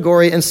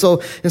category. And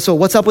so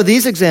what's up with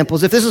these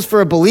examples? If this is for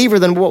a believer,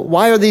 then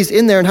why are these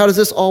in there, and how does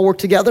this all work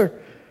together?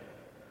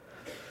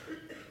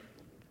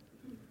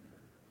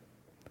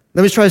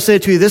 Let me try to say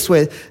it to you this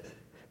way.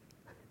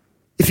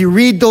 If you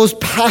read those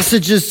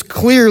passages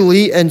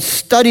clearly and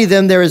study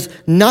them, there is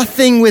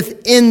nothing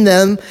within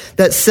them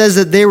that says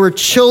that they were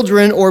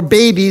children or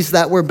babies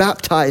that were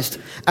baptized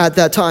at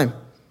that time.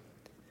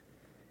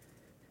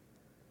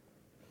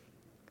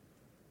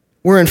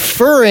 We're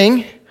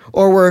inferring,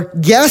 or we're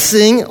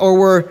guessing, or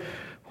we're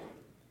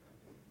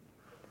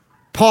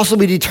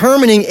possibly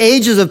determining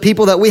ages of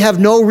people that we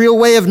have no real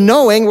way of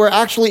knowing were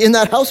actually in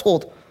that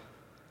household.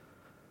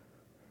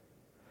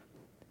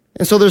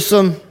 And so there's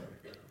some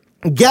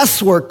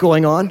guesswork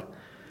going on.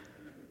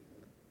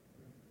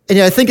 And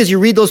I think as you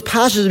read those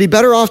passages, it'd be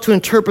better off to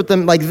interpret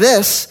them like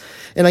this.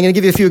 And I'm going to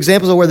give you a few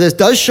examples of where this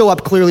does show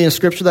up clearly in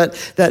Scripture,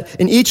 that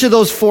in each of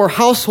those 4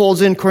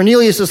 households, in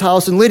Cornelius'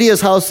 house, in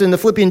Lydia's house, in the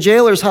Philippian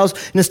jailer's house,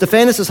 and in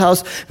Stephanus'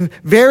 house,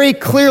 very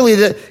clearly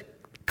that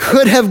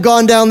could have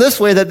gone down this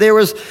way, that there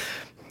was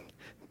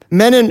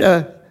men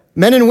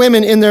and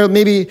women in their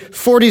maybe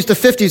 40s to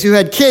 50s who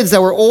had kids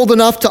that were old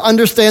enough to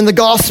understand the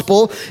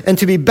gospel and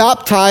to be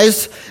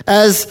baptized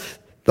as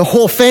the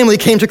whole family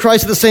came to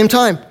Christ at the same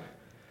time.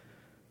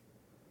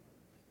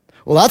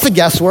 Well, that's a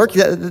guesswork.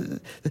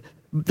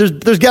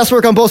 There's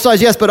guesswork on both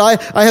sides, yes, but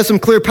I have some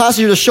clear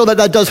passages to show that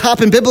that does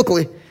happen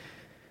biblically.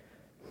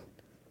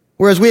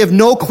 Whereas we have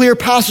no clear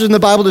passage in the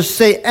Bible to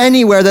say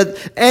anywhere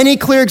that any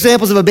clear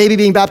examples of a baby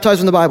being baptized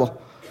in the Bible.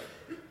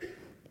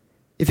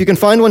 If you can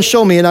find one,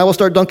 show me, and I will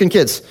start dunking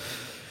kids.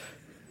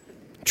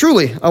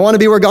 Truly, I want to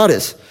be where God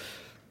is.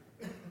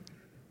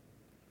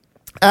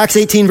 Acts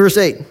 18, verse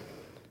 8.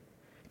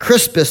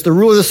 Crispus, the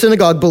ruler of the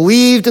synagogue,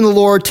 believed in the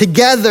Lord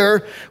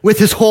together with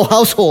his whole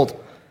household.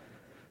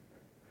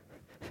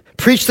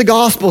 preach the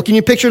gospel. Can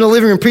you picture in the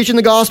living room preaching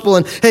the gospel?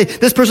 And hey,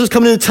 this person's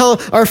coming in to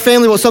tell our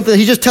family about something that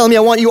he's just telling me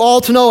I want you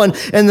all to know. And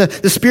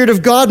the Spirit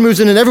of God moves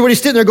in and everybody's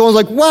sitting there going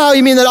like, wow,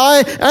 you mean that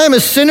I am a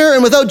sinner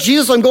and without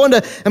Jesus I'm going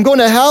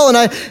to hell? And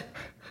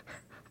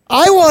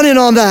I want in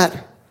on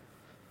that.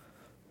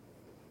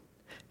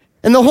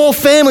 And the whole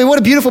family, what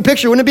a beautiful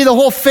picture. Wouldn't it be the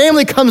whole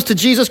family comes to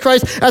Jesus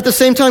Christ at the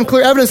same time?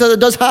 Clear evidence that it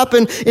does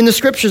happen in the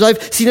scriptures.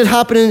 I've seen it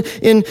happen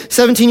in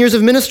 17 years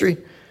of ministry.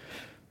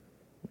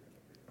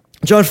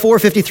 John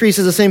 4:53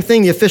 says the same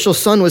thing. The official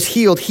son was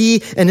healed.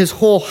 He and his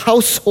whole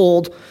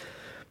household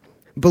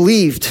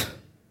believed.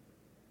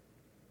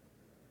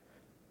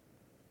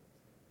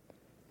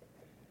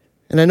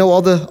 And I know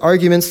all the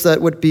arguments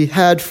that would be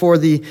had for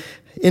the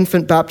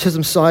infant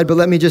baptism side, but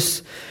let me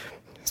just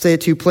say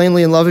it to you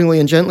plainly and lovingly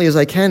and gently as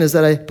I can, is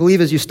that I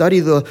believe as you study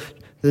the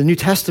New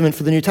Testament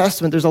for the New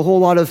Testament, there's a whole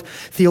lot of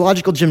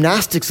theological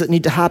gymnastics that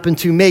need to happen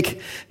to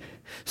make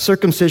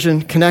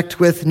circumcision connect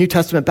with New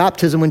Testament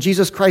baptism. When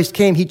Jesus Christ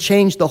came, he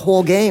changed the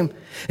whole game,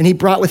 and he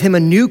brought with him a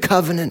new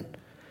covenant,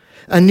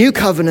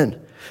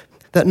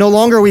 that no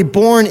longer are we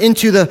born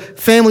into the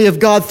family of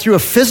God through a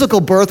physical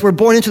birth, we're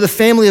born into the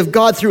family of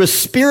God through a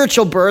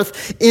spiritual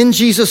birth in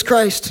Jesus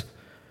Christ.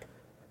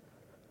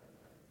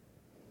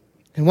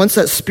 And once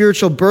that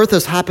spiritual birth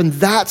has happened,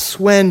 that's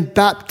when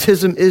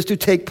baptism is to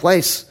take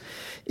place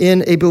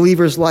in a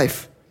believer's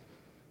life.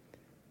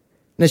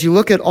 And as you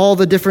look at all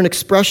the different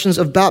expressions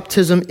of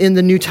baptism in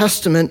the New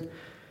Testament,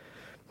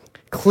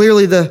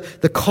 clearly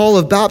the call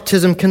of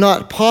baptism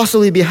cannot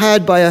possibly be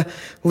had by a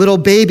little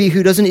baby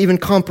who doesn't even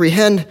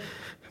comprehend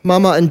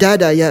mama and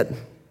dada yet.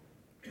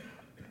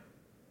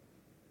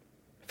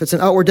 If it's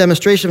an outward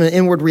demonstration of an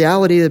inward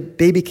reality, the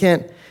baby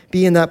can't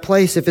be in that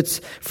place. If it's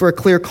for a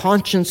clear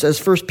conscience, as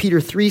 1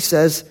 Peter 3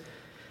 says,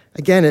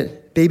 again,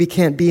 baby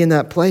can't be in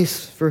that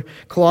place. For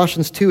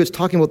Colossians 2, it's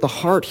talking about the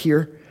heart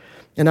here,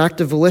 an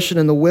active volition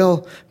in the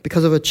will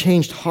because of a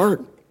changed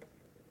heart.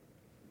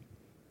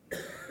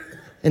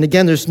 And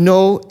again, there's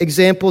no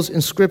examples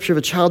in Scripture of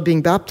a child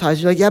being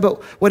baptized. You're like, yeah,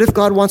 but what if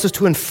God wants us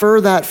to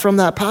infer that from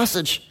that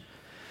passage?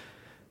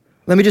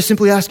 Let me just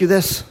simply ask you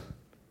this.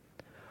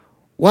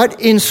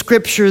 What in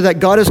Scripture that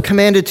God has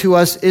commanded to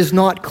us is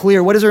not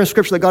clear? What is there in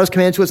Scripture that God has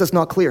commanded to us that's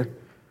not clear?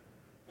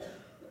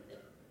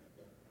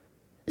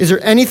 Is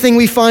there anything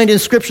we find in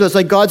Scripture that's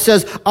like God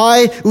says,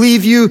 I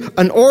leave you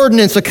an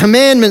ordinance, a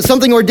commandment,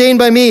 something ordained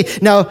by me.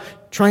 Now,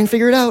 try and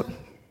figure it out.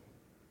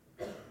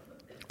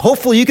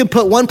 Hopefully you can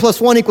put 1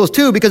 + 1 =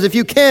 2, because if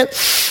you can't,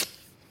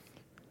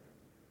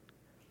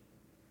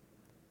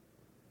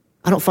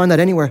 I don't find that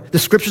anywhere. The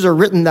Scriptures are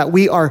written that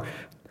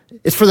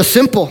it's for the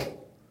simple.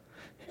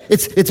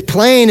 It's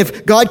plain.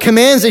 If God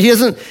commands it, he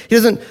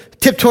doesn't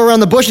tiptoe around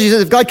the bushes. He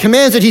says, if God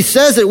commands it, he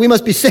says it. We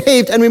must be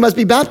saved and we must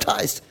be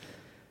baptized.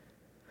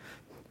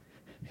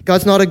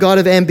 God's not a God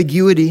of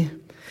ambiguity,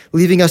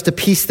 leaving us to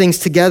piece things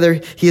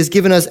together. He has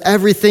given us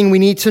everything we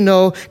need to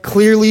know,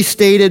 clearly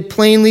stated,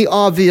 plainly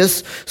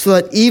obvious, so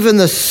that even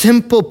the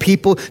simple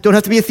people, don't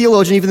have to be a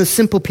theologian, even the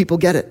simple people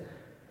get it.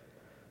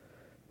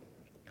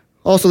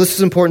 Also, this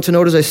is important to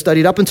note as I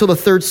studied. Up until the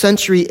 3rd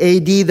century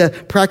AD, the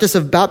practice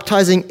of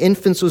baptizing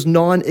infants was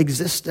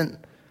non-existent.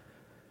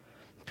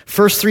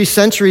 First 3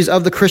 centuries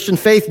of the Christian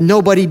faith,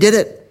 nobody did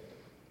it.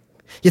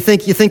 You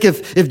think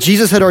if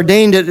Jesus had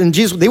ordained it, and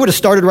Jesus, they would have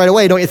started right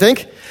away, don't you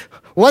think?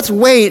 Well, let's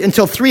wait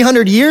until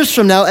 300 years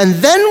from now, and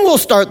then we'll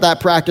start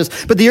that practice.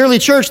 But the early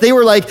church, they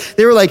were like,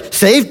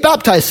 saved,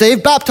 baptized,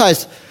 saved,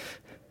 baptized.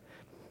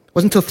 It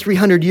wasn't until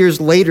 300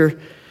 years later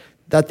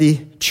that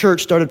the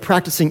church started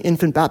practicing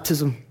infant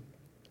baptism.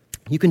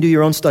 You can do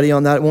your own study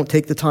on that. It won't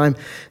take the time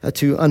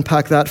to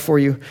unpack that for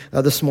you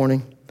this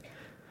morning.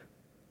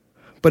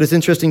 But it's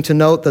interesting to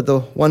note that the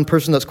one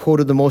person that's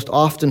quoted the most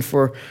often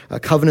for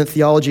covenant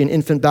theology and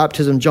infant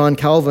baptism, John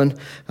Calvin,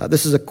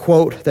 this is a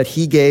quote that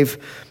he gave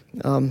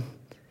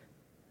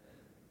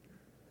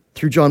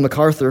through John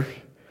MacArthur,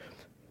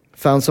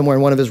 found somewhere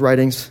in one of his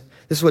writings.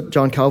 This is what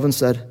John Calvin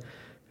said.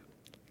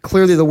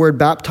 Clearly the word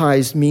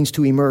baptized means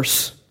to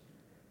immerse.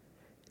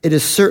 It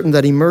is certain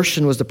that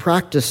immersion was the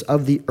practice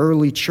of the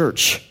early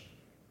church.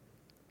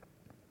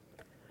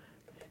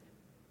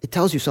 It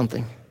tells you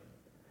something.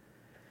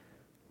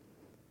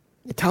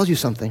 It tells you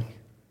something.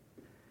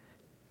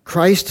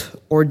 Christ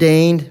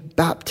ordained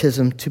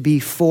baptism to be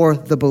for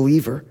the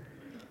believer.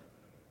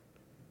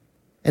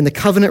 And the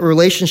covenant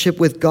relationship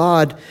with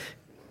God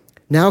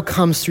now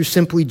comes through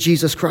simply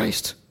Jesus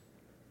Christ.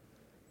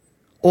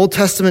 Old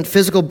Testament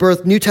physical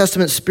birth, New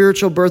Testament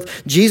spiritual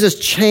birth. Jesus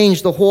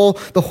changed the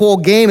whole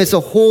game. It's a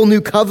whole new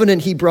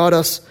covenant he brought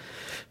us.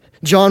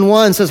 John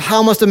 1 says,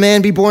 how must a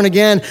man be born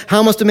again?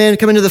 How must a man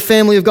come into the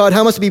family of God?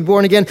 How must he be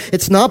born again?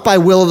 It's not by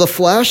will of the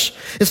flesh.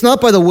 It's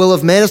not by the will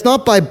of man. It's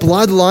not by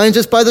bloodlines.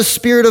 It's by the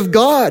Spirit of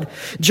God.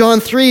 John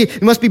 3, you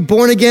must be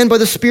born again by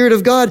the Spirit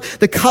of God.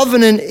 The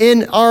covenant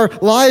in our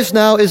lives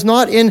now is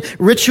not in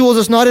rituals.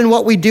 It's not in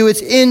what we do.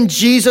 It's in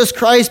Jesus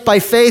Christ by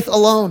faith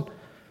alone.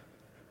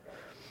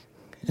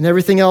 And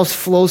everything else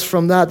flows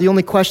from that. The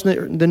only question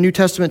that the New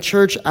Testament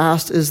church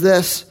asked is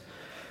this.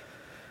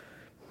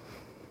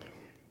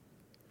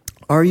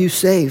 Are you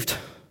saved?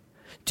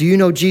 Do you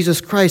know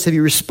Jesus Christ? Have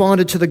you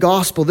responded to the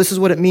gospel? This is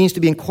what it means to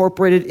be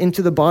incorporated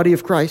into the body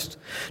of Christ.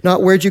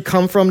 Not where'd you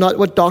come from, not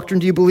what doctrine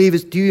do you believe,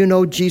 is do you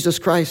know Jesus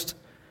Christ?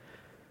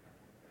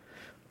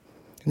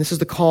 And this is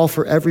the call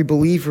for every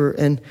believer.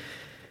 And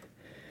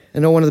I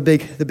know one of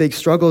the big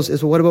struggles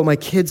is, well, what about my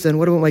kids then?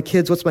 What about my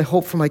kids? What's my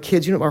hope for my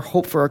kids? You know what our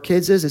hope for our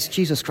kids is? It's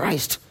Jesus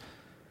Christ.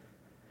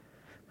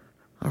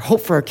 Our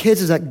hope for our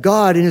kids is that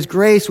God in his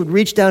grace would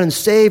reach down and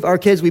save our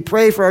kids. We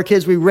pray for our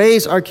kids. We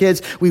raise our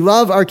kids. We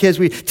love our kids.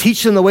 We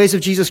teach them the ways of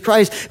Jesus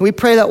Christ. And we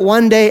pray that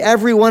one day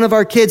every one of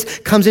our kids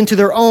comes into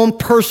their own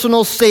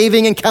personal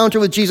saving encounter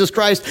with Jesus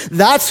Christ.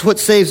 That's what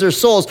saves their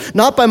souls.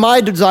 Not by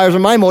my desires or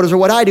my motives or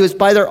what I do. It's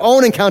by their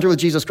own encounter with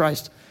Jesus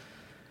Christ.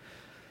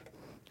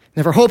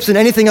 And if our hope's in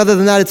anything other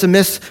than that, it's a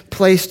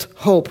misplaced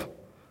hope.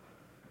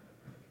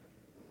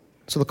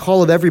 So the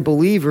call of every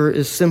believer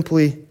is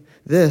simply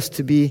this,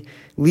 to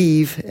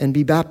believe and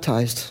be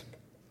baptized.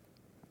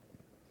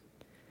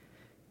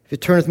 If you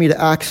turn with me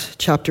to Acts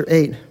chapter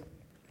 8,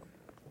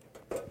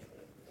 we'll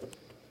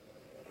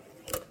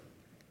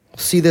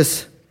see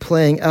this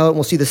playing out, and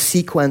we'll see the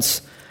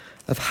sequence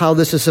of how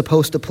this is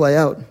supposed to play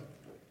out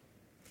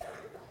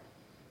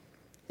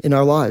in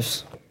our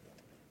lives.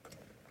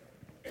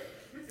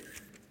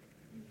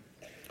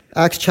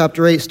 Acts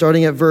chapter 8,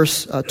 starting at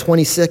verse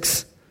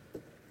 26.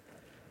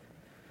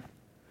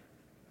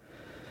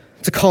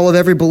 It's a call of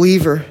every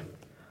believer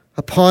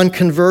upon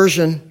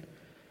conversion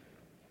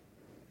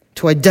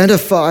to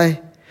identify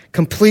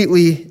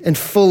completely and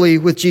fully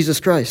with Jesus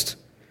Christ.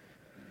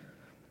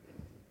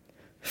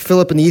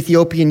 Philip and the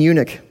Ethiopian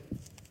eunuch.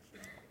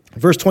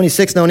 Verse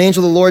 26, now an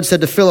angel of the Lord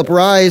said to Philip,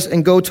 rise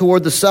and go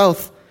toward the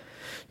south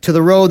to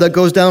the road that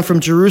goes down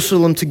from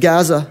Jerusalem to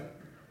Gaza.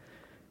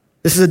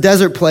 This is a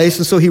desert place,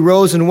 and so he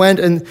rose and went,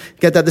 and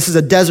get that, this is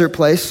a desert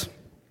place.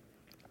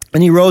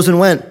 And he rose and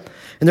went.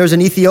 And there was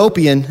an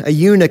Ethiopian, a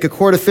eunuch, a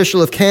court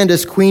official of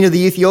Candace, queen of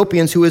the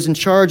Ethiopians, who was in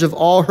charge of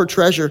all her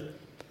treasure.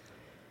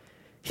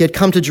 He had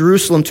come to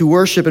Jerusalem to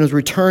worship and was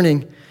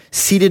returning,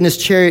 seated in his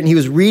chariot, and he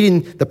was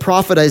reading the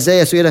prophet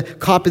Isaiah. So he had a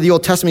copy of the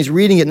Old Testament. He's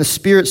reading it, and the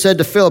Spirit said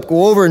to Philip,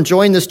 go over and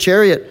join this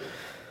chariot.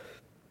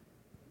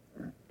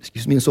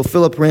 And so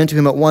Philip ran to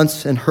him at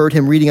once and heard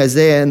him reading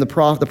Isaiah and the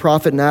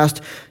prophet and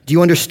asked, do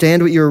you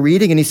understand what you are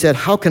reading? And he said,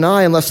 how can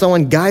I unless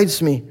someone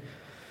guides me?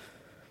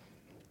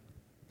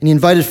 And he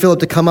invited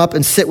Philip to come up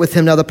and sit with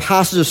him. Now the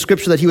passage of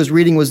scripture that he was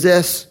reading was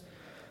this.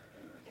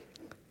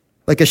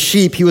 Like a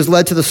sheep, he was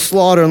led to the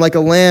slaughter, and like a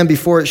lamb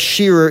before its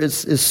shearer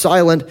is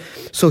silent,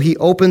 so he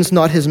opens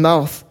not his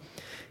mouth.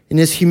 In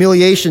his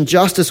humiliation,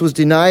 justice was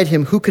denied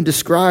him. Who can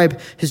describe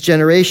his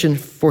generation?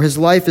 For his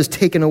life is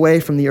taken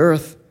away from the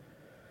earth.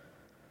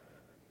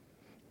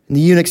 And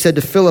the eunuch said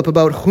to Philip,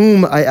 about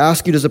whom, I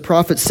ask you, does the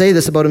prophet say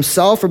this, about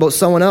himself or about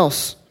someone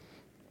else?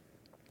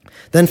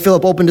 Then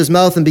Philip opened his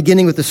mouth, and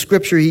beginning with the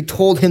scripture, he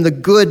told him the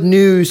good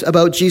news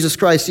about Jesus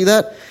Christ. See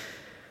that?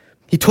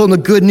 He told him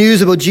the good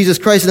news about Jesus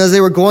Christ. And as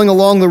they were going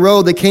along the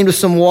road, they came to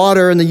some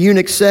water, and the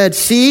eunuch said,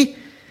 see,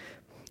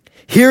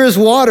 here is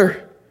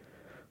water.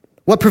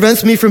 What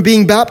prevents me from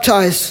being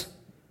baptized?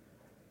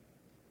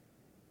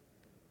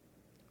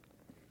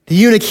 The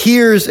eunuch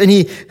hears and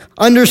he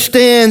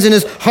understands, and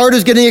his heart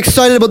is getting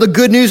excited about the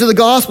good news of the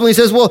gospel. And he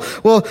says,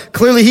 well,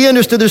 clearly he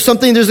understood there's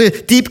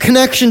a deep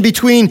connection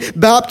between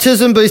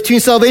baptism, between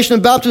salvation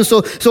and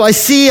baptism. So I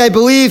see, I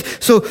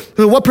believe. So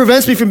what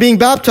prevents me from being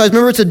baptized?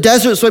 Remember, it's a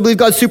desert, so I believe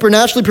God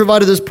supernaturally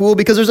provided this pool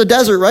because there's a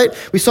desert, right?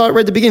 We saw it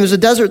right at the beginning. There's a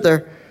desert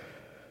there.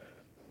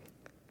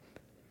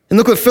 And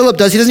look what Philip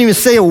does. He doesn't even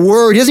say a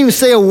word. He doesn't even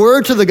say a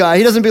word to the guy.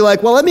 He doesn't be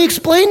like, well, let me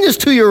explain this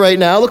to you right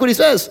now. Look what he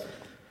says.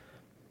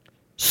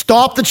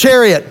 Stop the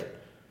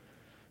chariot.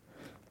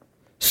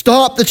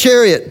 Stop the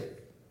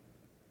chariot.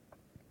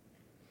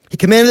 He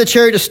commanded the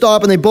chariot to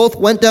stop, and they both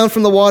went down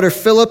from the water,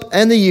 Philip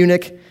and the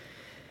eunuch, and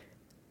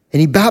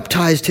he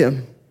baptized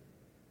him.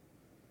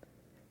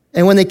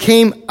 And when they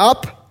came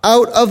up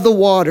out of the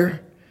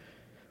water,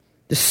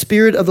 the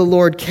Spirit of the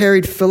Lord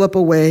carried Philip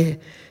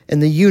away,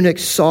 and the eunuch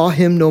saw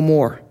him no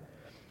more.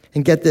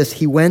 And get this,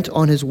 he went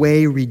on his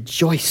way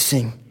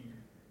rejoicing.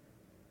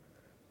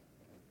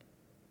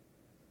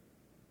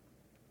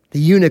 The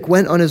eunuch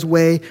went on his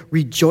way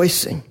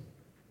rejoicing.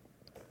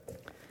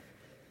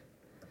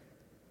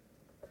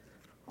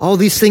 All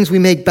these things we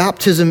make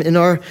baptism in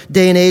our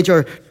day and age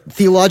are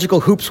theological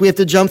hoops we have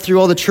to jump through,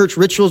 all the church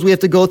rituals we have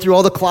to go through,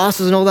 all the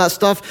classes and all that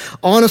stuff.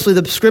 Honestly,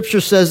 the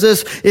scripture says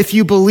this, if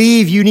you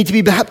believe, you need to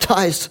be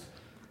baptized.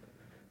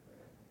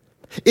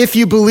 If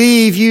you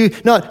believe, you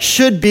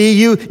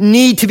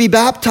need to be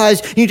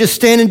baptized. You need to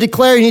stand and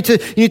declare. You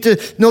need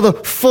to know the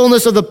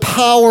fullness of the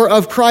power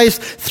of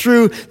Christ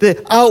through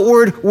the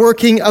outward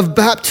working of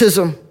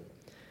baptism.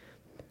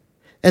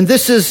 And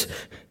this is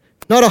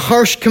not a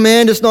harsh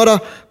command. It's not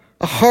a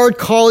hard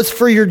call. It's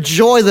for your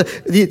joy.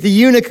 The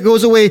eunuch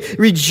goes away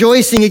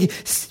rejoicing.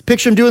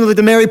 Picture him doing like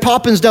the Mary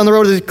Poppins down the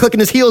road, clicking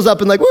his heels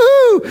up and like,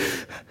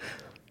 woohoo!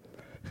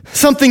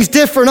 Something's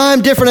different.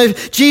 I'm different.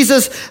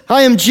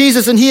 I am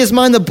Jesus, and he is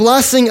mine. The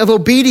blessing of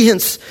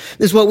obedience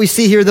is what we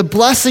see here. The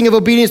blessing of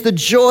obedience, the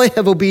joy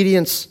of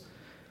obedience.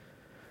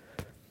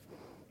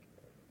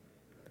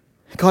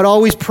 God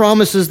always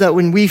promises that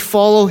when we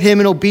follow him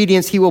in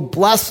obedience, he will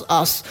bless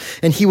us,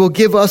 and he will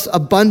give us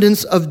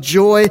abundance of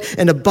joy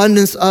and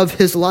abundance of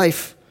his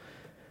life.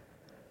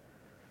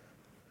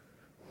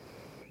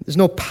 There's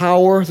no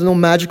power, there's no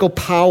magical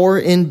power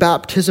in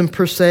baptism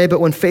per se, but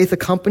when faith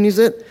accompanies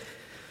it,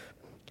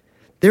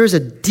 there is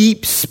a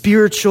deep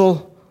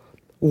spiritual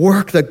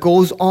work that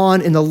goes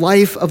on in the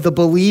life of the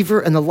believer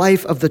and the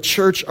life of the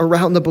church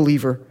around the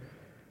believer.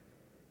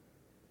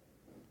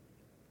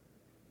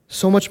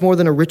 So much more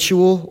than a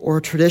ritual or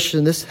a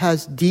tradition. This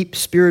has deep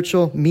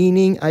spiritual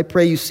meaning. I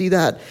pray you see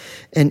that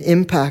and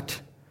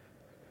impact.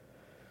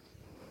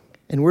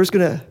 And we're just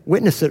going to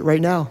witness it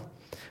right now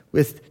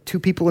with 2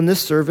 people in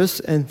this service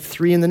and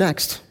 3 in the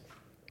next.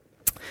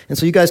 And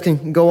so you guys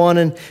can go on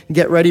and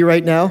get ready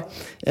right now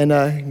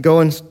and go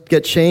and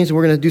get changed. And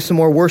we're going to do some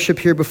more worship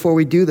here before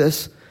we do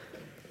this.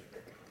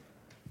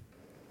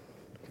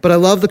 But I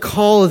love the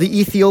call of the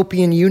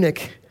Ethiopian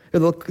eunuch, or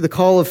the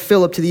call of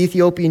Philip to the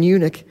Ethiopian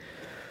eunuch.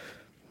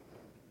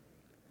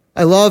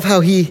 I love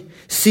how he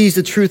sees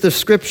the truth of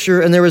Scripture,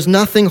 and there was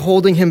nothing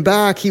holding him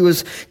back. He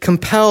was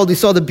compelled. He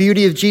saw the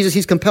beauty of Jesus.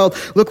 He's compelled.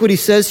 Look what he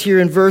says here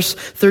in verse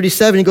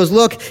 37. He goes,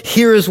 look,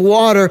 here is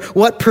water.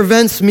 What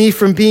prevents me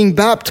from being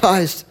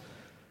baptized?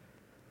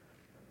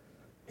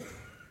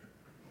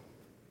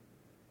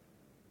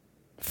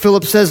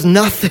 Philip says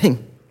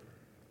nothing.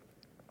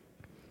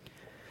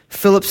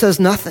 Philip says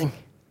nothing.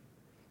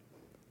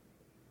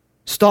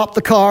 Stop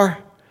the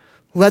car.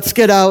 Let's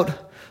get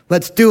out.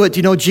 Let's do it. Do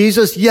you know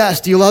Jesus?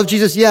 Yes. Do you love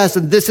Jesus? Yes.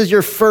 And this is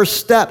your first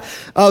step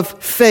of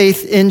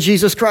faith in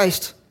Jesus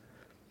Christ.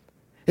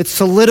 It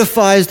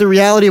solidifies the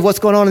reality of what's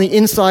going on the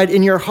inside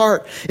in your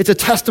heart. It's a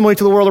testimony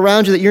to the world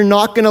around you that you're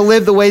not going to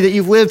live the way that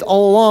you've lived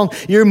all along.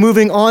 You're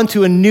moving on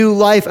to a new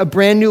life, a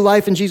brand new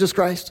life in Jesus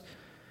Christ.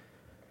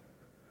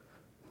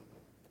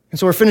 And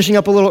so we're finishing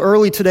up a little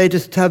early today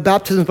just to have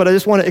baptisms, but I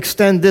just want to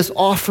extend this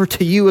offer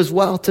to you as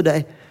well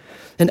today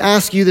and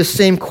ask you the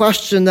same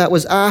question that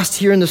was asked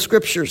here in the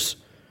Scriptures.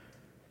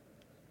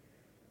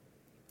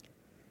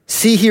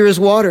 See, here is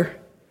water.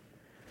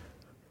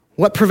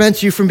 What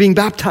prevents you from being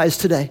baptized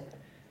today?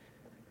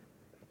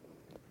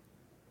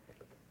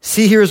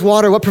 See, here is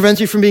water. What prevents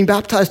you from being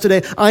baptized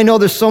today? I know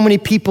there's so many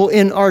people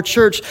in our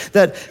church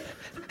that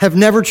have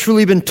never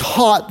truly been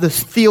taught the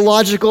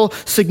theological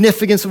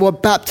significance of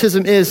what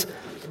baptism is.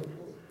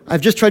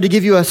 I've just tried to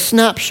give you a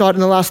snapshot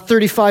in the last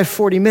 35,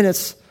 40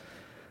 minutes.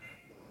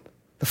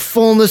 The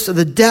fullness of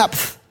the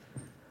depth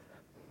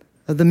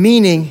of the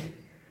meaning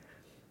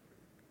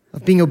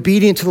of being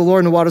obedient to the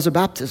Lord in the waters of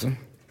baptism.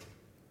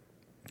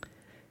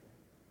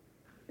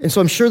 And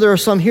so I'm sure there are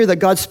some here that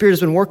God's Spirit has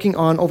been working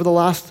on over the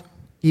last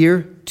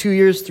year, 2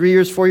 years, 3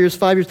 years, 4 years,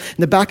 5 years.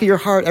 In the back of your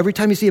heart, every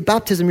time you see a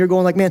baptism, you're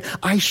going like, man,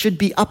 I should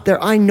be up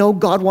there. I know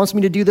God wants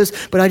me to do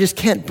this, but I just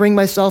can't bring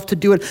myself to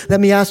do it.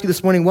 Let me ask you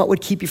this morning, what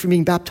would keep you from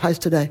being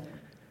baptized today?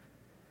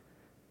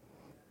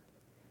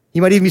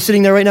 You might even be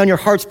sitting there right now and your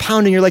heart's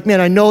pounding. You're like, man,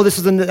 I know this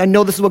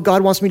is what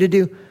God wants me to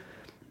do.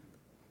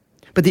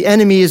 But the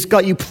enemy has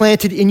got you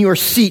planted in your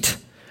seat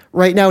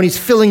right now, and he's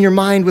filling your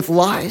mind with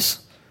lies.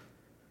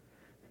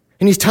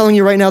 And he's telling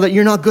you right now that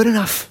you're not good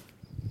enough.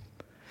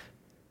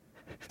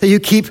 That you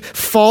keep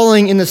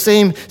falling in the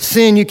same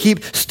sin. You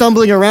keep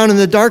stumbling around in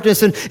the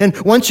darkness.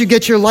 And once you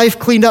get your life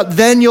cleaned up,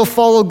 then you'll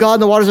follow God in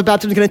the waters of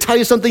baptism. Can I tell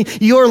you something?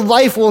 Your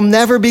life will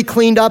never be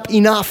cleaned up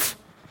enough.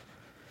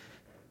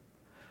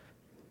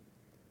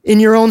 In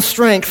your own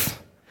strength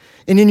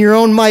and in your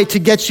own might to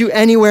get you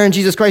anywhere in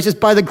Jesus Christ. It's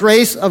by the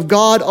grace of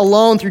God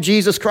alone through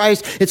Jesus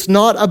Christ. It's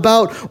not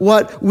about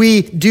what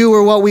we do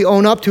or what we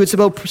own up to. It's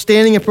about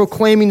standing and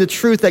proclaiming the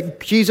truth that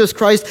Jesus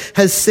Christ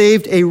has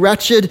saved a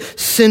wretched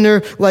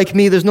sinner like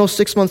me. There's no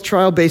 6-month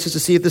trial basis to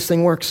see if this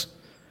thing works.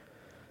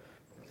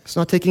 It's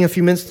not taking a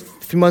few months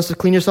to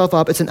clean yourself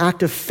up. It's an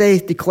act of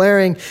faith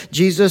declaring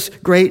Jesus'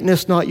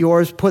 greatness, not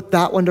yours. Put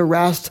that one to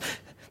rest.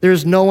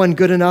 There's no one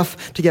good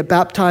enough to get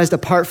baptized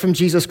apart from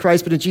Jesus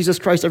Christ, but in Jesus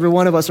Christ, every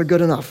one of us are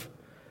good enough.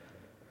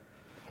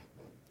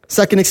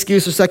 Second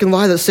excuse or second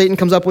lie that Satan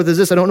comes up with is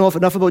this: I don't know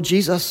enough about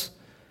Jesus.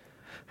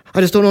 I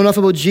just don't know enough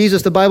about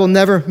Jesus. The Bible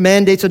never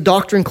mandates a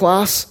doctrine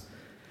class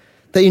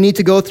that you need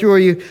to go through or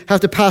you have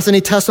to pass any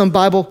tests on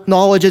Bible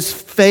knowledge. It's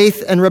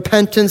faith and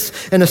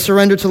repentance and a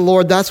surrender to the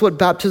Lord. That's what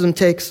baptism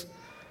takes.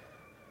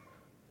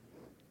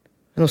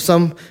 I know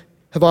some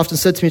have often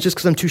said to me, it's just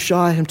because I'm too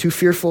shy, I'm too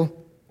fearful.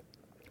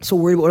 So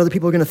worried about what other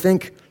people are going to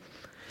think.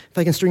 If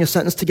I can string a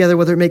sentence together,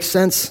 whether it makes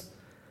sense.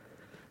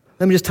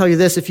 Let me just tell you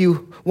this. If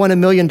you won $1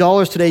 million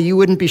today, you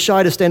wouldn't be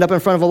shy to stand up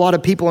in front of a lot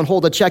of people and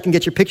hold a check and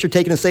get your picture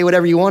taken and say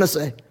whatever you want to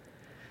say.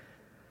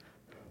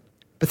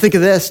 But think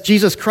of this.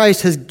 Jesus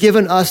Christ has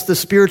given us the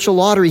spiritual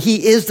lottery.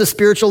 He is the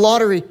spiritual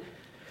lottery.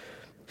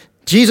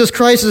 Jesus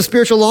Christ is a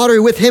spiritual lottery.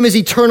 With him is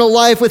eternal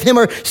life. With him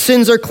our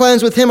sins are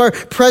cleansed. With him our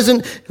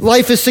present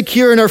life is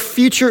secure and our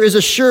future is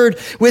assured.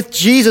 With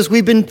Jesus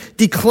we've been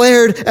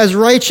declared as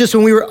righteous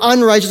when we were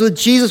unrighteous. With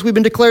Jesus we've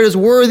been declared as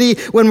worthy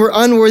when we're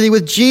unworthy.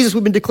 With Jesus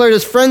we've been declared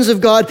as friends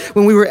of God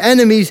when we were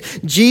enemies.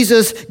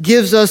 Jesus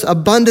gives us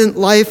abundant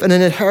life and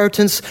an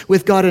inheritance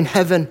with God in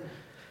heaven.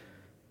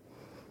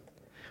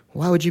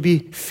 Why would you be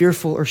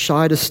fearful or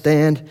shy to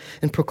stand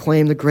and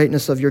proclaim the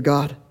greatness of your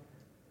God?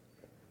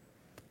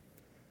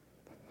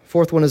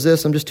 Fourth one is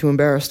this: I'm just too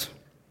embarrassed.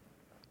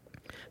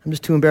 I'm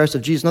just too embarrassed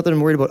of Jesus. Not that I'm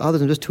worried about others,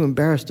 I'm just too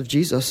embarrassed of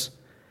Jesus.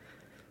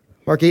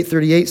 Mark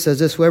 8:38 says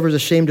this: whoever is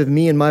ashamed of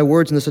me and my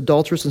words in this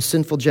adulterous and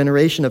sinful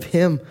generation, of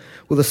him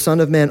will the Son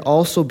of Man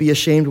also be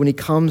ashamed when he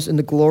comes in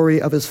the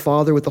glory of his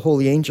Father with the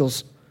holy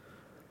angels.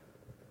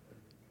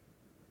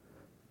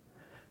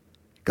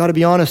 Got to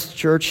be honest,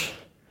 church.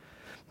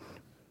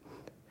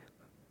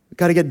 We've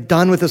got to get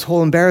done with this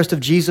whole embarrassed of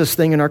Jesus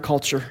thing in our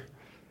culture.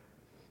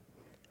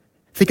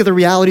 Think of the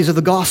realities of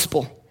the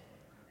gospel.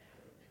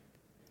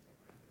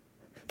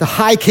 The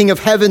high king of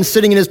heaven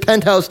sitting in his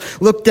penthouse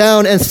looked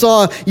down and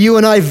saw you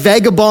and I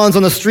vagabonds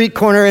on the street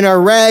corner in our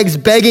rags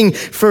begging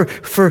for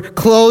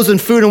clothes and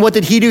food. And what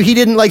did he do? He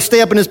didn't stay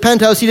up in his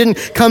penthouse. He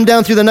didn't come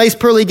down through the nice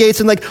pearly gates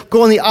and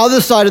go on the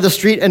other side of the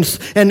street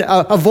and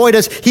avoid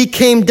us. He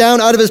came down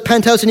out of his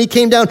penthouse and he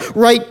came down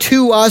right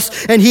to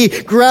us and he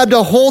grabbed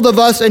a hold of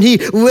us and he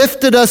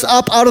lifted us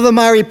up out of the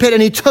miry pit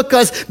and he took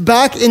us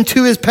back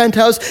into his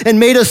penthouse and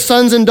made us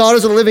sons and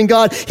daughters of the living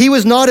God. He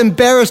was not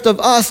embarrassed of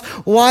us.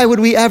 Why would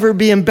we ever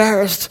be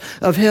embarrassed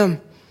of him?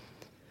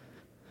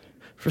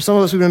 For some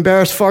of us, we've been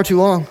embarrassed far too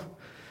long.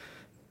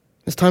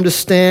 It's time to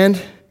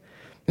stand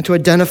and to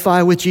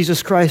identify with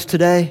Jesus Christ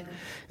today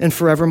and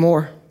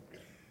forevermore.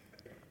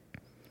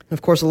 And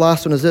of course, the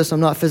last one is this: I'm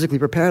not physically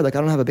prepared. I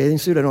don't have a bathing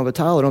suit, I don't have a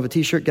towel, I don't have a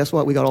t-shirt. Guess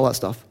what? We got all that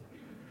stuff.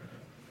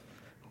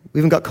 We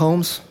even got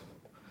combs.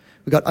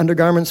 We got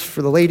undergarments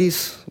for the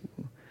ladies.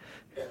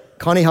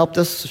 Connie helped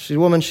us. She's a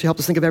woman. She helped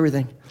us think of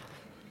everything.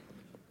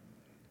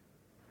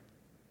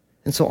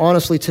 And so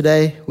honestly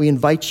today, we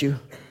invite you.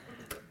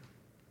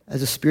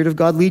 As the Spirit of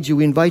God leads you,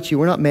 we invite you.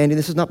 We're not mandating.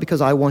 This is not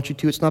because I want you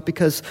to. It's not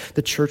because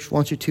the church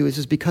wants you to. This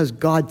is because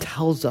God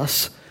tells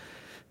us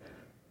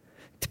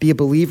to be a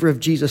believer of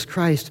Jesus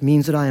Christ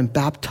means that I am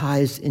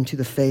baptized into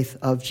the faith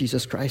of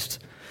Jesus Christ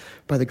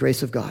by the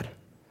grace of God.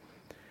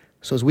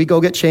 So as we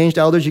go get changed,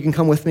 elders, you can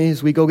come with me.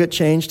 As we go get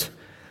changed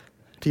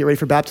to get ready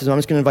for baptism, I'm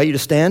just going to invite you to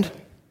stand.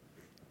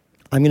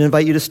 I'm going to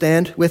invite you to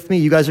stand with me.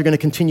 You guys are going to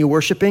continue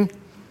worshiping.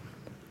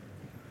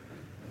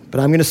 But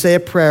I'm going to say a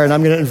prayer, and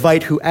I'm going to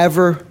invite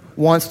whoever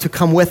wants to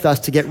come with us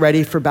to get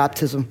ready for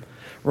baptism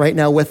right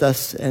now with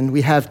us. And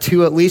we have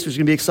two at least, which is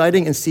going to be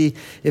exciting, and see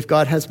if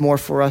God has more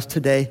for us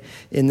today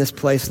in this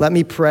place. Let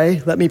me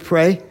pray,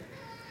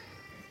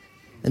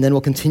 and then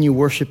we'll continue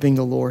worshiping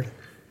the Lord.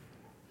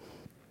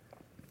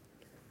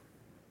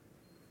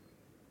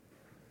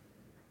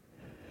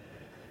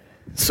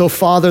 So,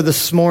 Father,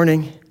 this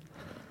morning,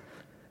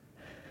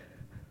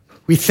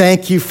 we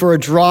thank you for a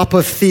drop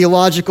of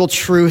theological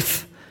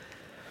truth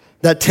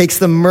that takes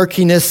the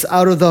murkiness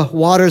out of the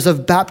waters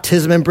of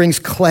baptism and brings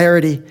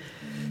clarity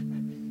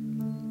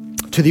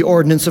to the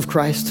ordinance of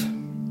Christ.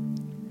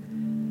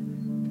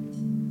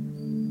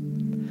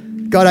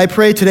 God, I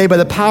pray today by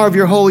the power of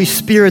your Holy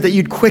Spirit that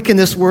you'd quicken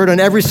this word on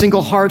every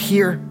single heart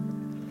here.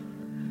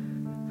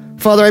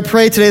 Father, I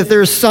pray today that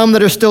there are some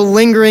that are still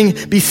lingering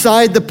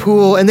beside the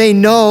pool and they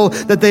know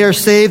that they are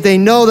saved. They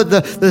know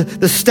that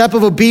the step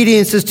of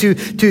obedience is to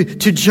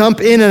jump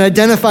in and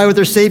identify with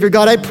their Savior.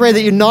 God, I pray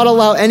that you not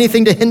allow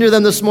anything to hinder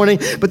them this morning,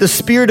 but the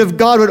Spirit of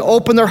God would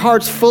open their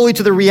hearts fully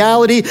to the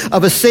reality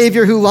of a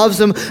Savior who loves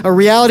them, a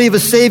reality of a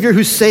Savior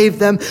who saved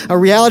them, a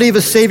reality of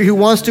a Savior who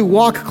wants to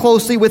walk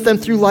closely with them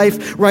through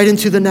life right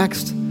into the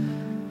next.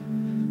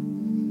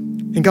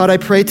 And God, I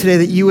pray today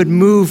that you would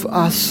move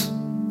us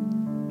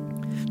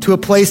to a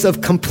place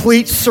of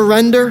complete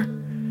surrender,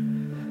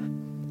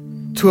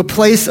 to a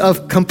place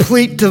of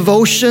complete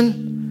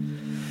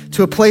devotion,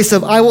 to a place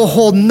of I will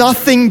hold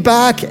nothing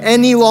back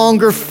any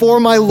longer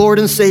for my Lord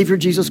and Savior,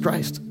 Jesus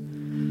Christ.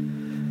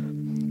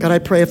 God, I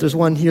pray if there's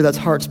one here that's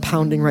heart's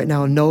pounding right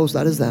now and knows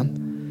that is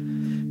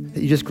them,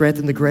 that you just grant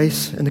them the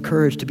grace and the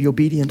courage to be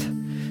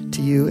obedient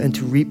to you and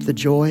to reap the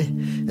joy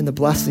and the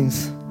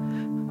blessings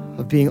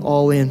of being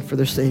all in for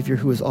their Savior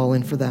who is all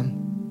in for them.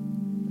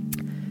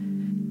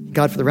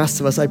 God, for the rest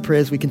of us, I pray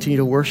as we continue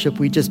to worship,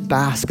 we just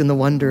bask in the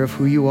wonder of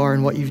who you are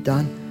and what you've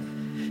done.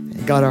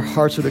 And God, our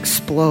hearts would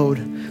explode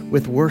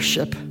with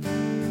worship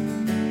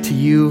to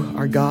you,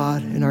 our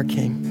God and our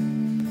King.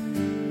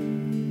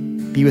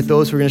 Be with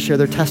those who are going to share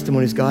their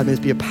testimonies, God. May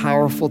this be a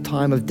powerful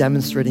time of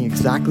demonstrating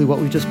exactly what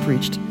we just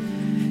preached.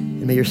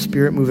 And may your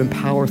Spirit move in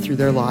power through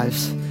their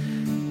lives.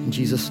 In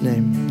Jesus'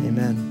 name,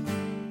 amen.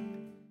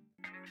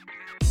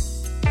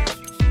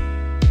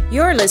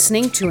 You're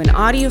listening to an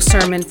audio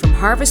sermon from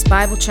Harvest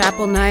Bible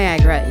Chapel,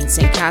 Niagara in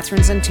St.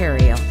 Catharines,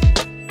 Ontario.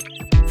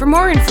 For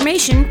more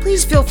information,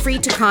 please feel free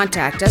to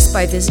contact us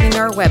by visiting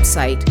our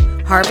website,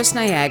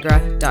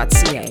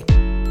 harvestniagara.ca.